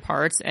all of your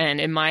parts. And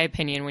in my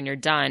opinion, when you're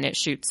done, it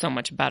shoots so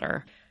much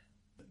better.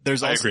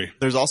 There's I also, agree.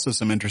 There's also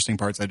some interesting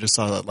parts. I just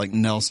saw that like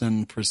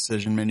Nelson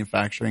Precision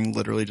Manufacturing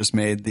literally just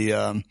made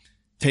the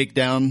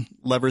takedown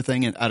lever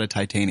thing out of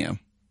titanium.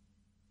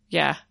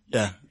 Yeah.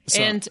 Yeah.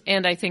 So,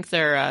 And I think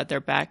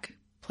their back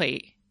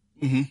plate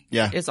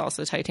yeah. is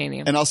also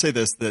titanium. And I'll say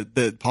this, the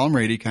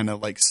Polymer 80 kind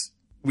of like,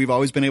 we've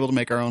always been able to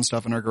make our own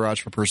stuff in our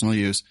garage for personal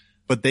use,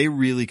 but they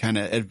really kind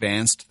of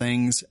advanced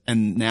things.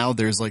 And now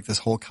there's like this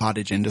whole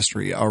cottage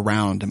industry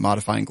around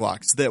modifying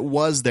Glocks that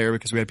was there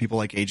because we had people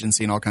like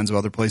Agency and all kinds of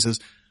other places,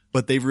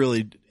 but they've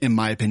really, in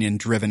my opinion,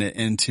 driven it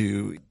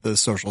into the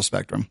social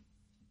spectrum.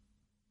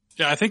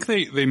 Yeah, I think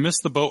they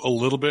missed the boat a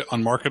little bit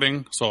on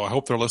marketing, so I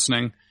hope they're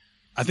listening.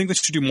 I think they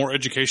should do more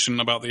education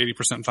about the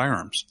 80%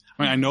 firearms.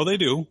 I mean, I know they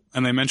do,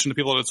 and they mention to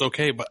people that it's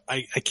okay, but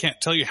I can't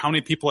tell you how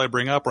many people I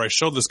bring up or I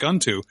show this gun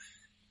to.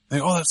 They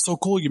go, oh, that's so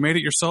cool. You made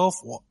it yourself?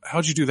 Well,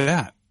 how'd you do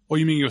that? Well,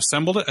 you mean you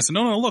assembled it? I said,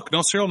 no, look,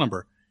 no serial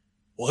number.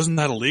 Well, isn't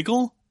that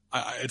illegal?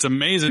 It's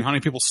amazing how many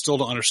people still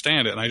don't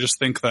understand it, and I just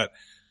think that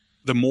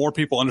the more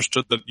people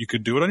understood that you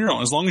could do it on your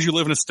own, as long as you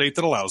live in a state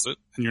that allows it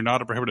and you're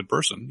not a prohibited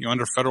person,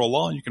 under federal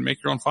law, you can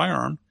make your own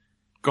firearm.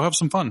 Go have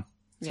some fun.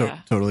 Yeah.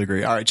 Totally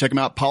agree. All right. Check them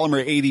out.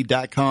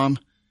 Polymer80.com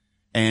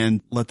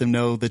and let them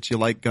know that you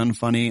like Gun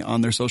Funny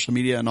on their social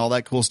media and all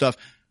that cool stuff.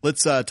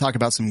 Let's talk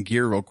about some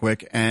gear real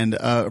quick and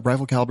a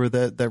rifle caliber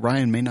that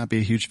Ryan may not be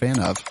a huge fan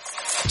of.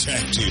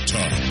 Tacti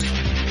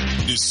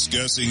Talk.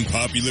 Discussing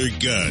popular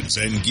guns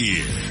and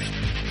gear.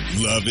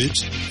 Love it?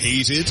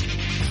 Hate it?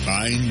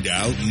 Find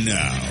out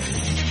now.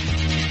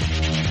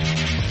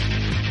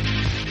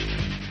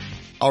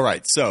 All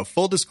right. So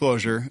full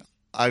disclosure,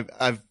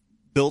 I've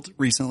built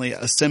recently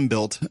a sim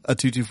built a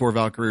 224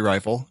 Valkyrie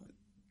rifle.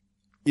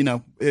 You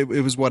know, it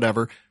was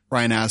whatever.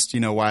 Ryan asked,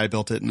 why I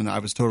built it. And I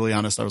was totally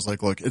honest. I was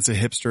like, look, it's a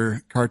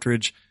hipster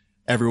cartridge.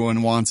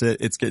 Everyone wants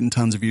it. It's getting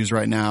tons of views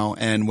right now.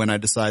 And when I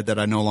decide that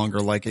I no longer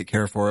like it,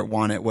 care for it,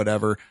 want it,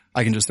 whatever,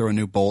 I can just throw a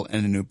new bolt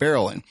and a new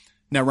barrel in.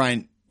 Now,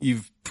 Ryan,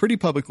 you've pretty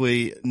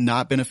publicly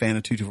not been a fan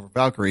of 224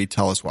 Valkyrie.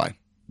 Tell us why.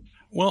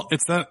 Well,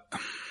 it's that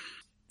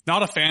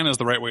not a fan is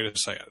the right way to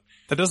say it.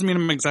 That doesn't mean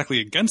I'm exactly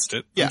against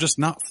it. Yeah. I'm just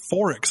not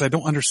for it because I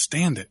don't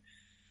understand it.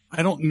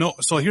 I don't know.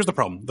 So here's the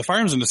problem. The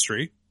firearms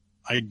industry,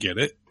 I get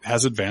it,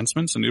 has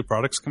advancements and new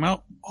products come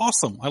out.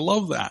 Awesome. I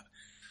love that.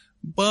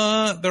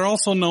 But they're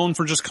also known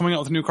for just coming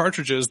out with new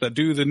cartridges that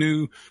do the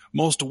new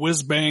most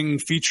whiz-bang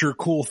feature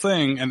cool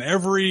thing. And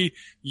every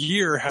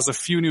year has a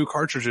few new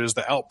cartridges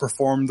that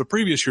outperform the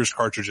previous year's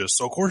cartridges.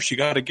 So of course you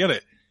got to get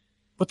it.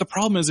 But the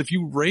problem is if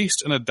you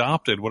raced and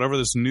adopted whatever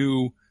this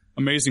new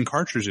amazing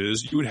cartridge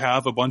is, you would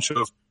have a bunch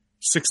of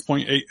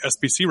 6.8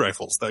 SPC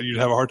rifles that you'd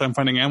have a hard time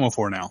finding ammo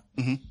for now.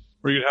 Mm-hmm.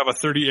 Or you'd have a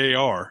 30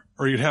 AR,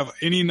 or you'd have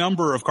any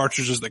number of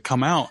cartridges that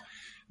come out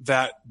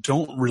that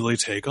don't really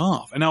take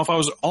off. And now if I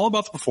was all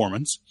about the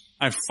performance,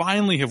 I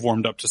finally have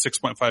warmed up to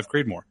 6.5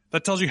 Creedmoor.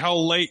 That tells you how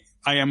late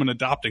I am in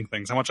adopting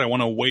things, how much I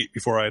want to wait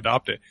before I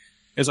adopt it,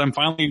 is I'm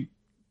finally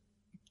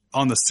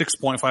on the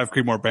 6.5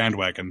 Creedmoor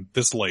bandwagon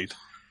this late.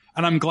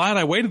 And I'm glad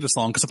I waited this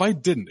long, because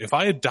if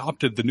I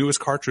adopted the newest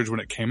cartridge when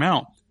it came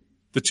out,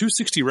 the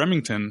 260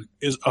 Remington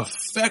is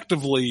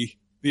effectively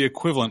the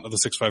equivalent of the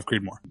 6.5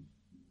 Creedmoor.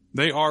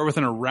 They are,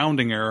 within a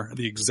rounding error,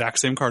 the exact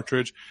same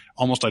cartridge,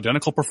 almost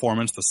identical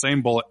performance, the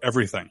same bullet,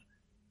 everything.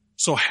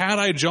 So had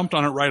I jumped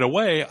on it right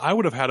away, I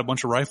would have had a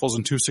bunch of rifles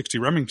in 260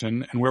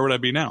 Remington, and where would I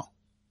be now?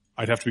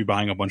 I'd have to be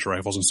buying a bunch of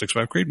rifles in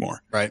 6.5 Creedmoor.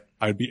 Right.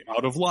 I'd be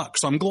out of luck.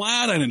 So I'm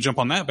glad I didn't jump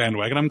on that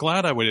bandwagon. I'm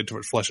glad I waited till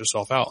it fleshed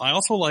itself out. I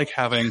also like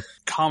having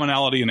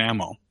commonality in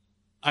ammo.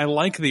 I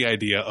like the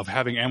idea of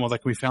having ammo that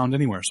can be found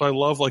anywhere. So I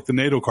love like the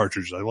NATO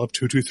cartridges. I love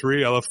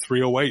 223. I love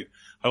 308.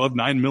 I love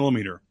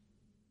 9mm.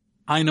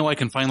 I know I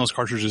can find those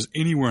cartridges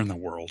anywhere in the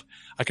world.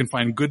 I can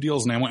find good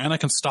deals in ammo, and I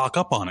can stock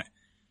up on it.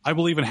 I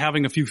believe in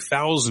having a few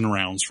thousand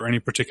rounds for any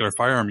particular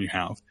firearm you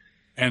have.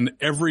 And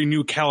every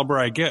new caliber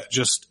I get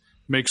just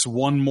makes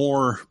one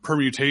more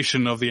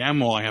permutation of the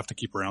ammo I have to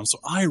keep around. So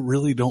I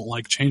really don't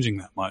like changing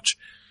that much.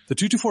 The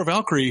 224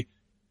 Valkyrie,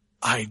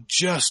 I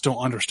just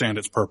don't understand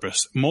its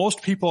purpose.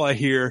 Most people I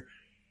hear,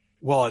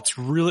 well, it's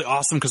really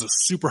awesome because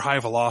it's super high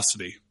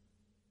velocity.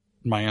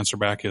 My answer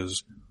back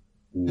is,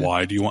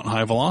 why do you want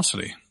high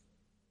velocity?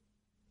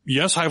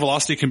 Yes, high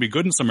velocity can be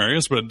good in some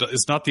areas, but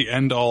it's not the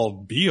end-all,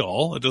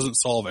 be-all. It doesn't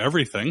solve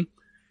everything.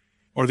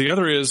 Or the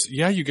other is,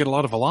 yeah, you get a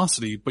lot of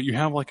velocity, but you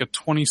have like a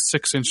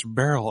 26-inch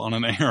barrel on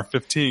an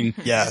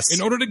AR-15. Yes.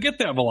 In order to get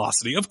that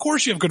velocity. Of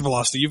course you have good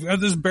velocity. You've got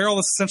this barrel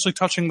that's essentially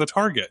touching the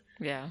target.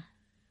 Yeah.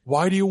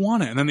 Why do you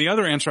want it? And then the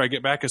other answer I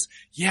get back is,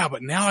 yeah,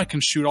 but now I can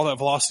shoot all that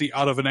velocity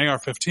out of an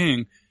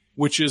AR-15,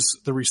 which is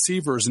the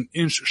receiver is an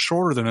inch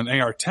shorter than an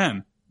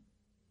AR-10.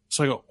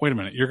 So I go, wait a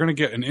minute, you're going to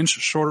get an inch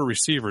shorter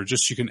receiver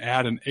just so you can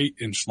add an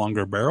 8-inch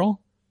longer barrel?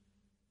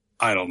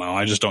 I don't know.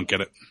 I just don't get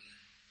it.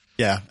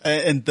 Yeah.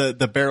 And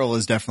the barrel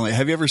is definitely,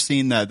 have you ever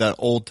seen that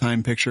old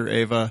time picture,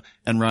 Ava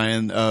and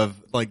Ryan,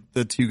 of like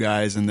the two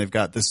guys, and they've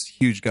got this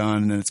huge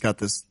gun and it's got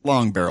this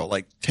long barrel,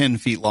 like 10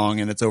 feet long,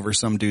 and it's over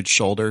some dude's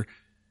shoulder.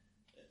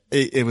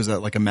 It was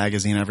like a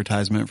magazine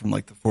advertisement from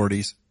like the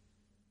 40s.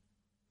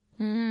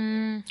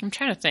 I'm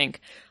trying to think.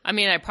 I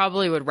mean, I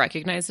probably would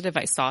recognize it if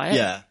I saw it.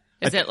 Yeah.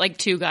 Is it like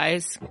two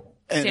guys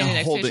standing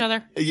next to each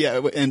other?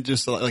 Yeah, and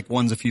just like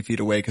one's a few feet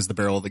away because the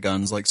barrel of the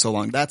gun's like so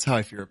long. That's how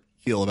I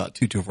feel about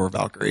 224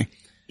 Valkyrie.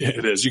 Yeah,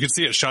 it is. You can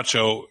see at SHOT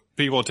Show,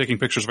 people taking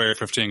pictures of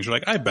AR-15s. You're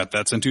like, I bet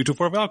that's in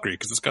 224 Valkyrie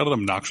because it's got an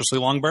obnoxiously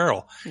long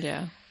barrel.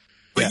 Yeah.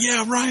 But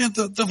yeah, Ryan,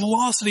 the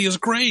velocity is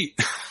great.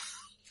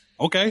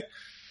 Okay.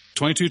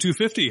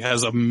 22-250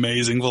 has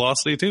amazing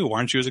velocity too. Why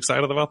aren't you as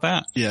excited about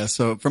that? Yeah,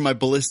 so from my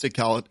ballistic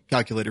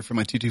calculator for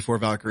my 224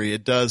 Valkyrie,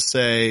 it does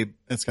say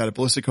it's got a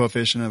ballistic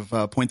coefficient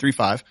of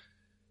 0.35,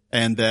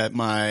 and that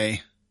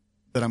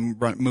I'm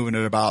moving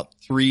at about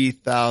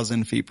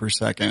 3,000 feet per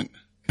second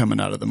coming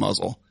out of the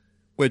muzzle,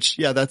 which,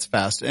 yeah, that's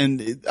fast.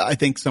 And I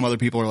think some other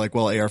people are like,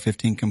 well,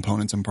 AR-15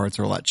 components and parts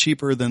are a lot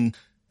cheaper than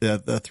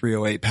the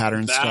 308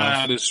 pattern stuff.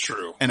 That is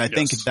true. And I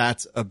think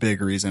that's a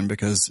big reason,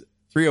 because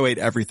 308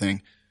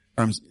 everything,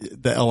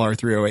 the LR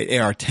 308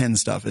 AR-10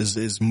 stuff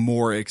is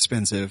more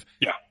expensive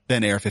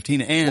than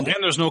AR-15, and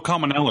there's no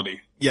commonality.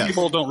 Yeah.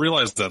 People don't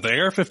realize that the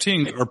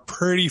AR-15 are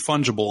pretty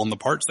fungible in the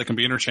parts that can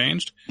be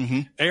interchanged.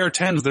 Mm-hmm.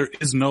 AR-10s, there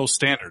is no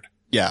standard.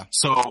 Yeah.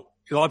 So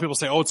a lot of people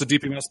say, oh, it's a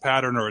DPMS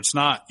pattern or it's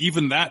not.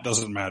 Even that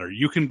doesn't matter.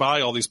 You can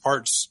buy all these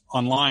parts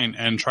online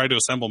and try to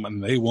assemble them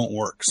and they won't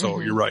work. So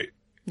you're right.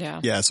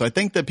 Yeah. Yeah. So I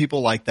think that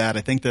people like that.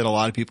 I think that a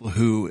lot of people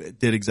who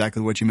did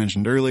exactly what you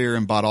mentioned earlier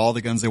and bought all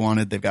the guns they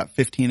wanted, they've got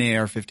 15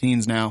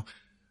 AR-15s now,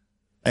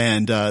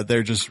 and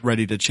they're just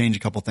ready to change a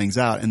couple things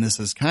out. And this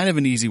is kind of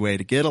an easy way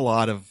to get a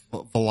lot of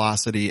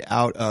velocity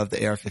out of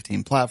the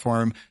AR-15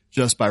 platform,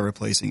 just by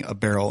replacing a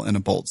barrel and a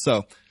bolt.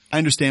 So I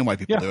understand why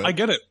people do it. I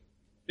get it.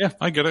 Yeah,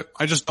 I get it.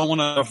 I just don't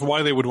want to,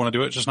 why they would want to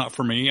do it, just not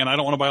for me. And I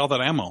don't want to buy all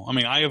that ammo. I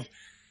mean,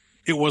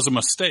 it was a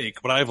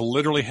mistake, but I've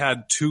literally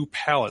had 2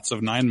 pallets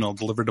of 9mm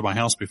delivered to my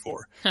house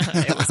before.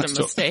 It was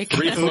a mistake.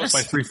 3 foot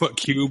by 3 foot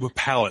cube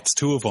pallets,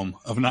 2 of them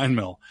of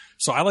 9mm.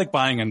 So I like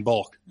buying in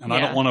bulk, and I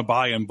don't want to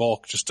buy in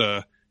bulk just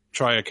to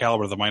try a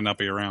caliber that might not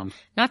be around.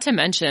 Not to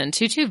mention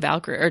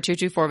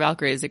 224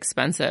 Valkyrie is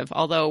expensive.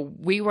 Although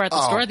we were at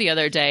the store the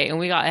other day and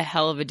we got a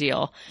hell of a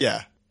deal.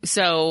 Yeah.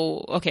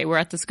 So, okay, we're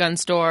at this gun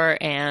store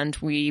and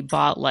we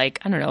bought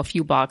a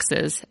few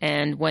boxes.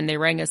 And when they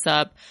rang us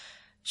up,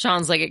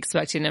 Sean's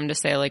expecting him to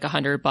say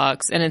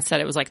 $100, and instead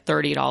it was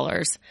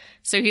 $30.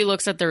 So he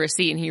looks at the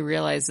receipt and he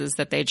realizes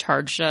that they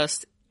charged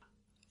us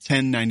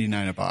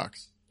 $10.99 a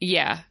box.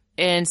 Yeah.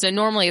 And so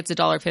normally it's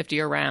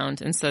 $1.50 a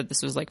round. Instead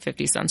this was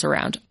 50 cents a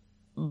round.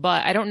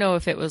 But I don't know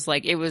if it was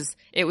it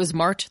was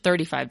marked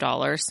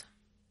 $35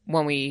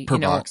 when we,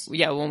 box.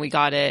 when we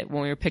got it,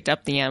 when we picked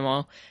up the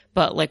ammo.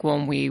 But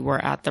when we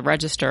were at the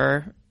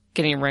register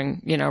getting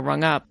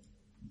rung up.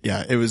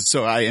 Yeah, it was.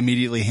 So I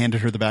immediately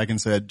handed her the bag and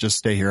said, just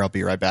stay here. I'll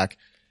be right back.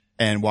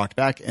 And walked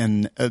back.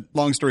 And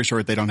long story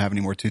short, they don't have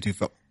any more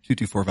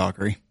 224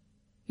 Valkyrie.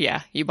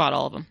 Yeah, you bought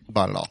all of them.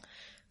 Bought it all.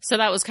 So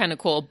that was kind of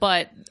cool.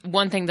 But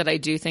one thing that I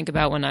do think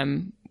about when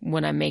I'm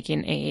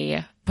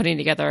putting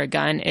together a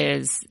gun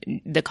is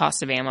the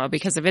cost of ammo,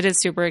 because if it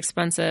is super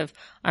expensive,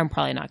 I'm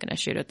probably not going to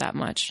shoot it that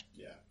much.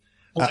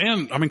 Well,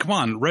 and I mean, come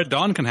on, Red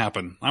Dawn can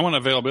happen. I want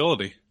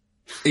availability.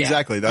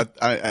 Exactly. That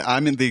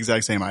I'm in the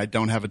exact same. I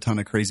don't have a ton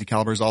of crazy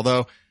calibers,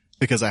 although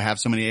because I have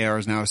so many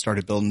ARs now, I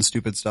started building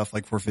stupid stuff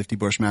like 450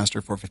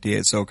 Bushmaster,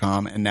 458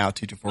 SOCOM, and now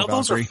 224 Valkyrie.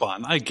 Those are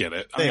fun. I get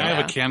it. I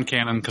have a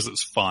cannon because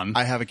it's fun.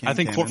 I have a cannon. I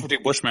think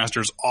 450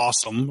 Bushmaster is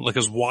awesome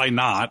because why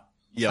not?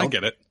 Yep. I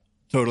get it.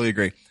 Totally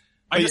agree.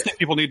 I just think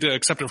people need to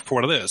accept it for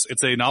what it is.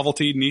 It's a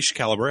novelty niche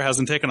caliber. It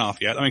hasn't taken off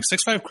yet. I mean,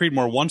 6.5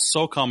 Creedmoor, once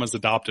SOCOM has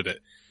adopted it,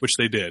 which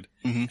they did.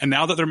 Mm-hmm. And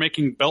now that they're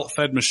making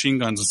belt-fed machine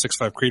guns in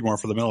 6.5 Creedmoor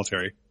for the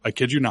military, I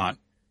kid you not.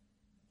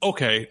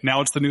 Okay,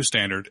 now it's the new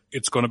standard.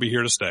 It's going to be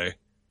here to stay.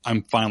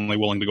 I'm finally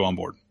willing to go on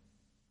board.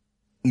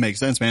 Makes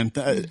sense, man.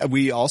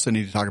 We also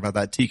need to talk about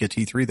that Tikka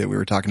T3 that we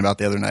were talking about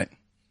the other night.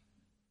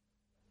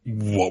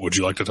 What would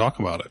you like to talk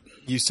about it?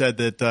 You said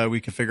that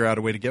we could figure out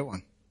a way to get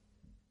one.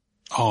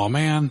 Oh,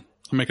 man.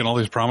 I'm making all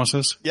these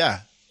promises.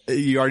 Yeah.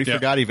 You already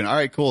forgot even. All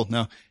right, cool.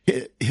 No. We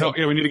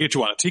need to get you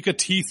one. Tikka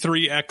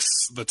T3X,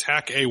 the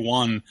TAC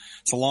A1.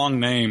 It's a long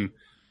name,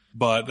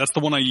 but that's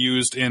the one I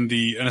used in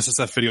the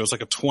NSSF video. It's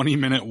like a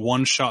 20-minute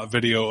one-shot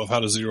video of how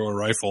to zero a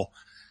rifle.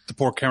 The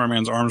poor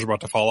cameraman's arms were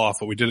about to fall off,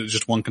 but we did it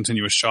just one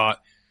continuous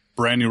shot.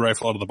 Brand new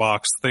rifle out of the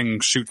box. Thing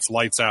shoots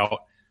lights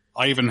out.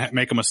 I even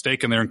make a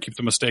mistake in there and keep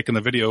the mistake in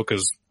the video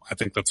because I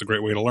think that's a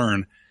great way to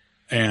learn.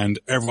 And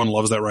everyone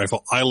loves that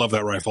rifle. I love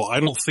that rifle. I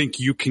don't think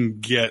you can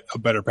get a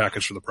better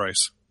package for the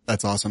price.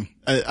 That's awesome.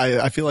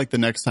 I feel like the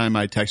next time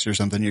I text you or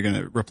something, you're going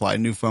to reply,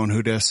 new phone,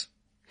 who dis?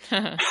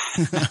 I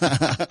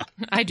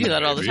do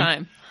that all the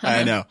time.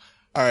 I know.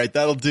 All right.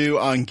 That'll do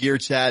on Gear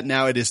Chat.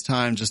 Now it is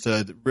time just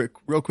to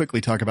real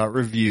quickly talk about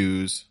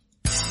reviews.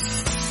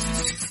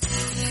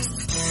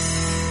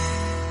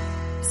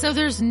 So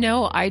there's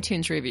no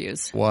iTunes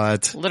reviews.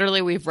 What?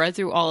 Literally, we've read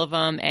through all of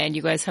them and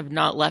you guys have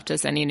not left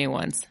us any new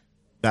ones.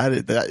 That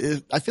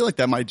is, I feel like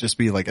that might just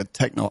be like a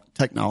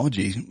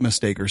technology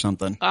mistake or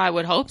something. I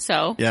would hope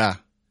so. Yeah.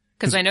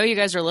 Because I know you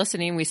guys are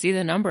listening. We see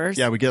the numbers.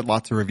 Yeah, we get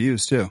lots of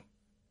reviews too.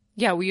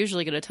 Yeah, we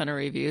usually get a ton of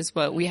reviews,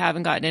 but we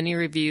haven't gotten any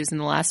reviews in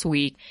the last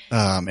week.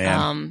 Oh,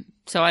 man.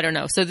 So I don't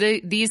know. So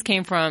these reviews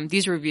came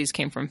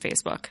from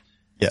Facebook.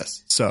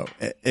 Yes. So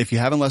if you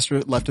haven't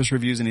left us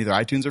reviews in either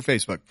iTunes or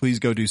Facebook, please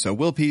go do so.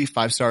 Will P,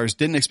 5 stars.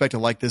 Didn't expect to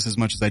like this as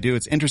much as I do.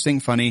 It's interesting,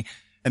 funny,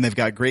 and they've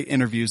got great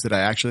interviews that I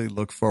actually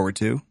look forward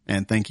to.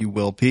 And thank you,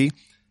 Will P.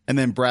 And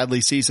then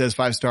Bradley C says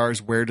 5 stars.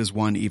 Where does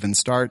one even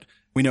start?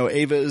 We know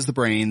Ava is the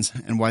brains,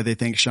 and why they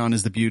think Sean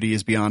is the beauty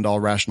is beyond all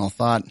rational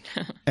thought.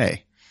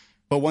 Hey.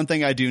 But one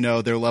thing I do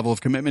know, their level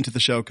of commitment to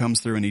the show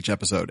comes through in each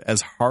episode.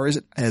 As hard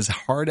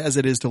as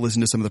it is to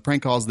listen to some of the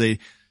prank calls, they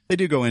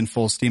do go in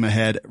full steam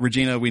ahead.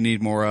 Regina, we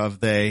need more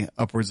of. They,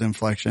 upwards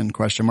inflection, ?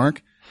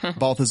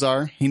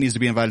 Balthazar, he needs to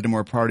be invited to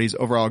more parties.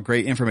 Overall,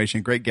 great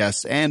information, great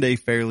guests, and a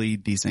fairly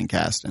decent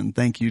cast. And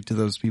thank you to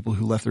those people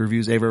who left the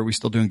reviews. Ava, are we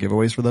still doing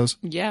giveaways for those?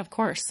 Yeah, of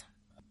course.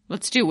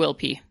 Let's do Will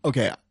P.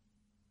 Okay.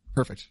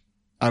 Perfect.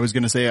 I was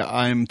going to say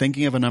I'm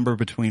thinking of a number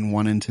between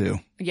 1 and 2.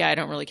 Yeah, I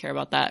don't really care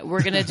about that.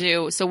 We're going to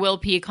do, so Will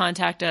P,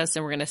 contact us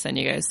and we're going to send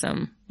you guys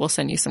we'll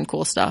send you some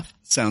cool stuff.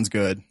 Sounds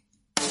good.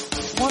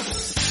 What?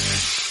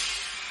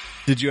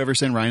 Did you ever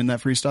send Ryan that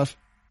free stuff?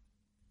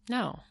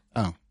 No.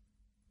 Oh.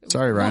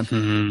 Sorry,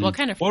 Ryan. What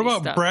kind of free What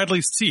about stuff?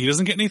 Bradley C? He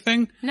doesn't get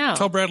anything? No.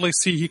 Tell Bradley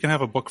C he can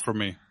have a book from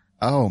me.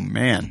 Oh,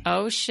 man.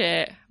 Oh,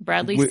 shit.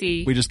 Bradley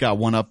C. We just got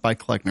one up by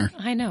Kleckner.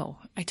 I know.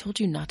 I told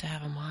you not to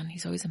have him on.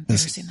 He's always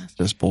embarrassing us.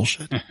 Just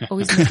bullshit.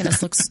 Always making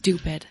us look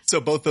stupid.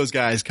 So both those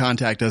guys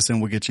contact us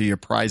and we'll get you your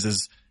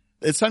prizes.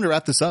 It's time to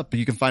wrap this up, but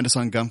you can find us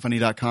on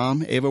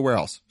gunfunny.com. Ava, where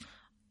else?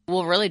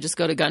 Well, really just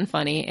go to Gun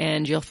Funny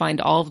and you'll find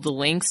all of the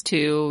links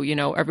to,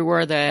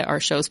 everywhere that our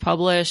show's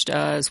published,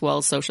 as well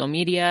as social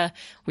media.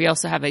 We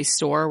also have a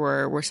store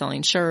where we're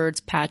selling shirts,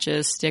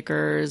 patches,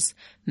 stickers,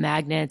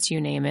 magnets, you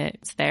name it.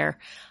 It's there.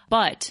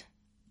 But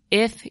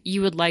if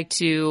you would like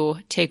to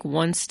take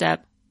one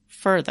step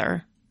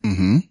further,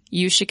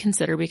 you should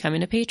consider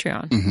becoming a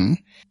Patreon.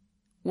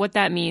 What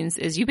that means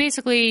is you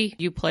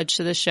pledge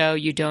to the show,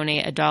 you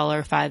donate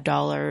 $1,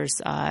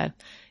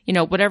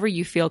 $5, whatever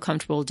you feel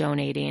comfortable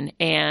donating.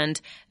 And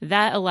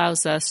that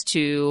allows us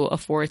to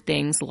afford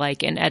things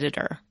like an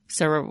editor.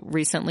 So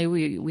recently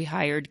we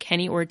hired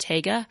Kenny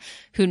Ortega,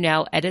 who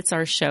now edits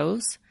our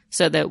shows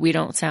so that we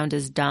don't sound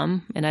as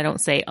dumb and I don't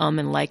say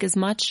and like as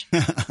much.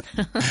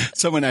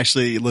 Someone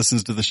actually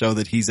listens to the show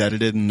that he's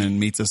edited and then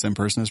meets us in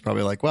person is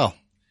probably like, well,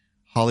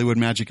 Hollywood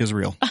magic is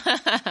real.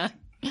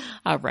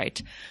 All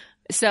right.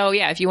 So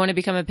yeah, if you want to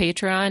become a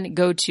Patreon,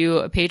 go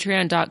to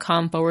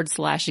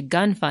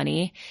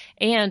patreon.com/gunfunny.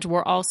 And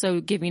we're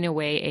also giving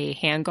away a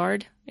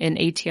handguard, an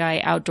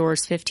ATI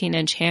Outdoors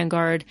 15-inch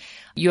handguard.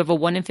 You have a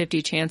 1 in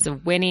 50 chance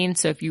of winning.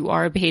 So if you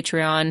are a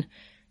Patreon,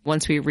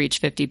 once we reach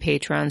 50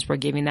 patrons, we're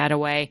giving that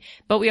away.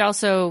 But we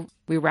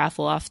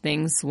raffle off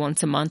things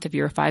once a month if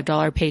you're a $5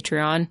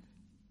 Patreon.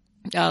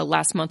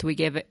 Last month we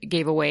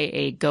gave away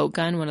a goat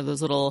gun, one of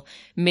those little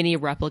mini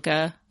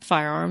replica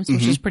firearms,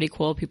 which is pretty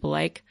cool. People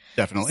like.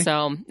 Definitely.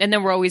 So, and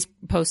then we're always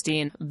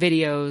posting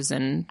videos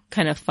and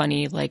kind of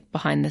funny, like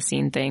behind the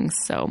scene things.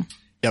 So.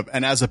 Yep.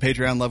 And as a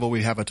Patreon level,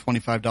 we have a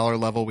 $25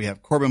 level. We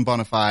have Corbin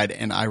Bonafide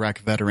and Iraq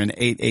veteran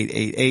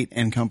 8888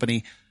 and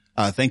company.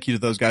 Thank you to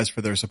those guys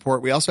for their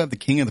support. We also have the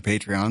king of the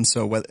Patreon.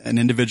 So an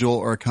individual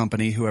or a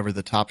company, whoever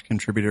the top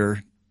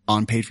contributor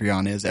on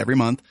Patreon is every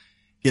month,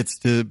 gets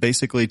to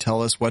basically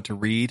tell us what to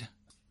read.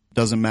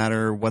 Doesn't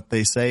matter what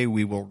they say.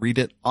 We will read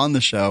it on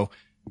the show.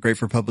 Great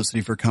for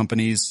publicity for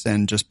companies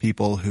and just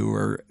people who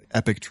are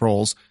epic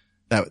trolls.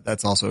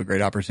 That's also a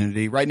great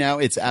opportunity. Right now,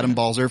 it's Adam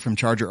Balzer from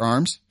Charger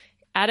Arms.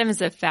 Adam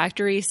is a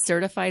factory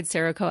certified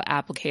Cerakote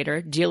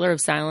applicator, dealer of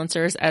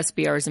silencers,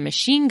 SBRs, and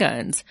machine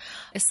guns.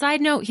 A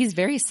side note, he's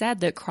very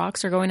sad that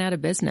Crocs are going out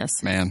of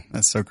business. Man,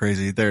 that's so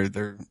crazy.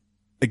 Their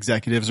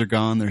executives are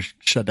gone. They're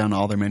shut down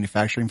all their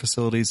manufacturing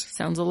facilities.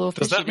 Sounds a little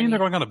fishy. Does that mean they're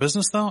going out of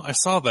business though? I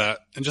saw that.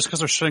 And just because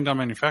they're shutting down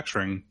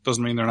manufacturing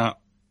doesn't mean they're not.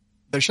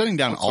 They're shutting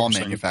down all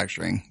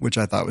manufacturing, which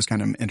I thought was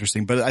kind of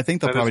interesting. But I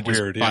think they'll probably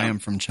just buy them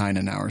from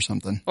China now or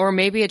something. Or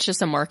maybe it's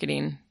just a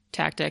marketing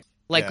tactic.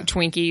 Like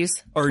Twinkies.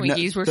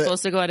 Twinkies were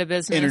supposed to go out of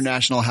business.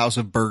 International House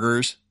of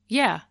Burgers.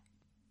 Yeah.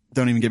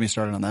 Don't even get me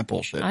started on that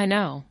bullshit. I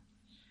know.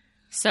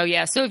 So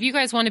yeah, so if you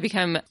guys want to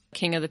become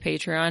king of the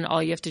Patreon,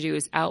 all you have to do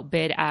is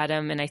outbid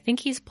Adam. And I think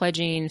he's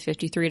pledging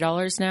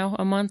 $53 now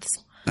a month.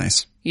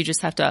 Nice. You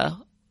just have to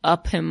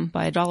up him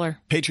by $1.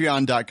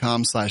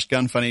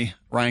 Patreon.com/gunfunny.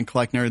 Ryan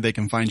Kleckner, they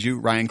can find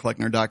you,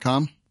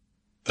 ryankleckner.com.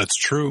 That's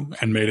true.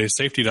 And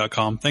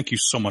MaydaySafety.com. Thank you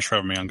so much for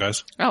having me on,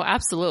 guys. Oh,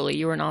 absolutely.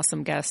 You were an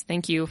awesome guest.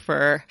 Thank you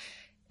for,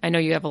 I know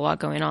you have a lot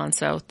going on,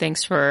 so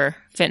thanks for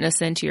fitting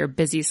us into your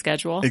busy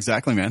schedule.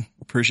 Exactly, man.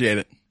 Appreciate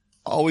it.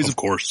 Of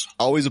course.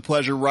 Always a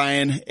pleasure,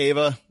 Ryan.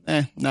 Ava,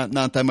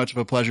 not that much of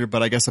a pleasure,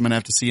 but I guess I'm going to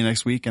have to see you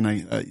next week.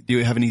 And do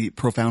you have any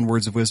profound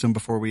words of wisdom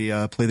before we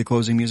play the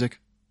closing music?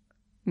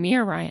 Me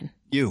or Ryan?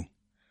 You.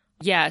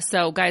 Yeah,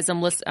 so guys, I'm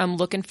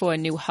looking for a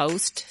new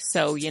host.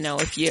 So,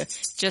 if you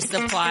just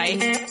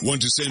apply.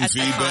 Want to send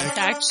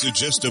feedback?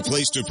 Suggest a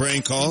place to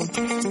prank call?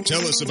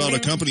 Tell us about a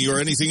company or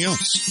anything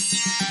else.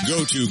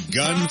 Go to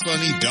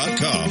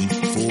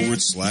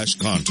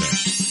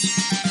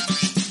gunfunny.com/contact.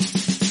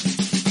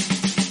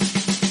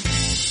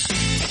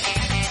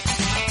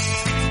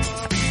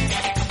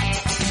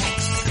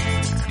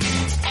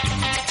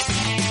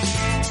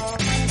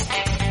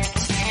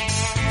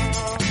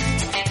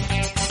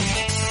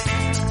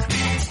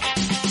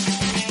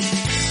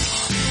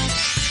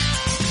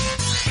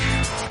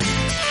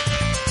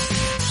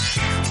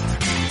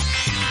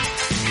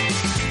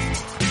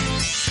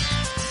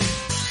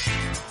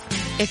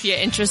 If you're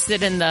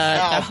interested in the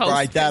host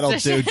right, that'll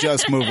position. do.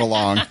 Just move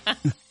along.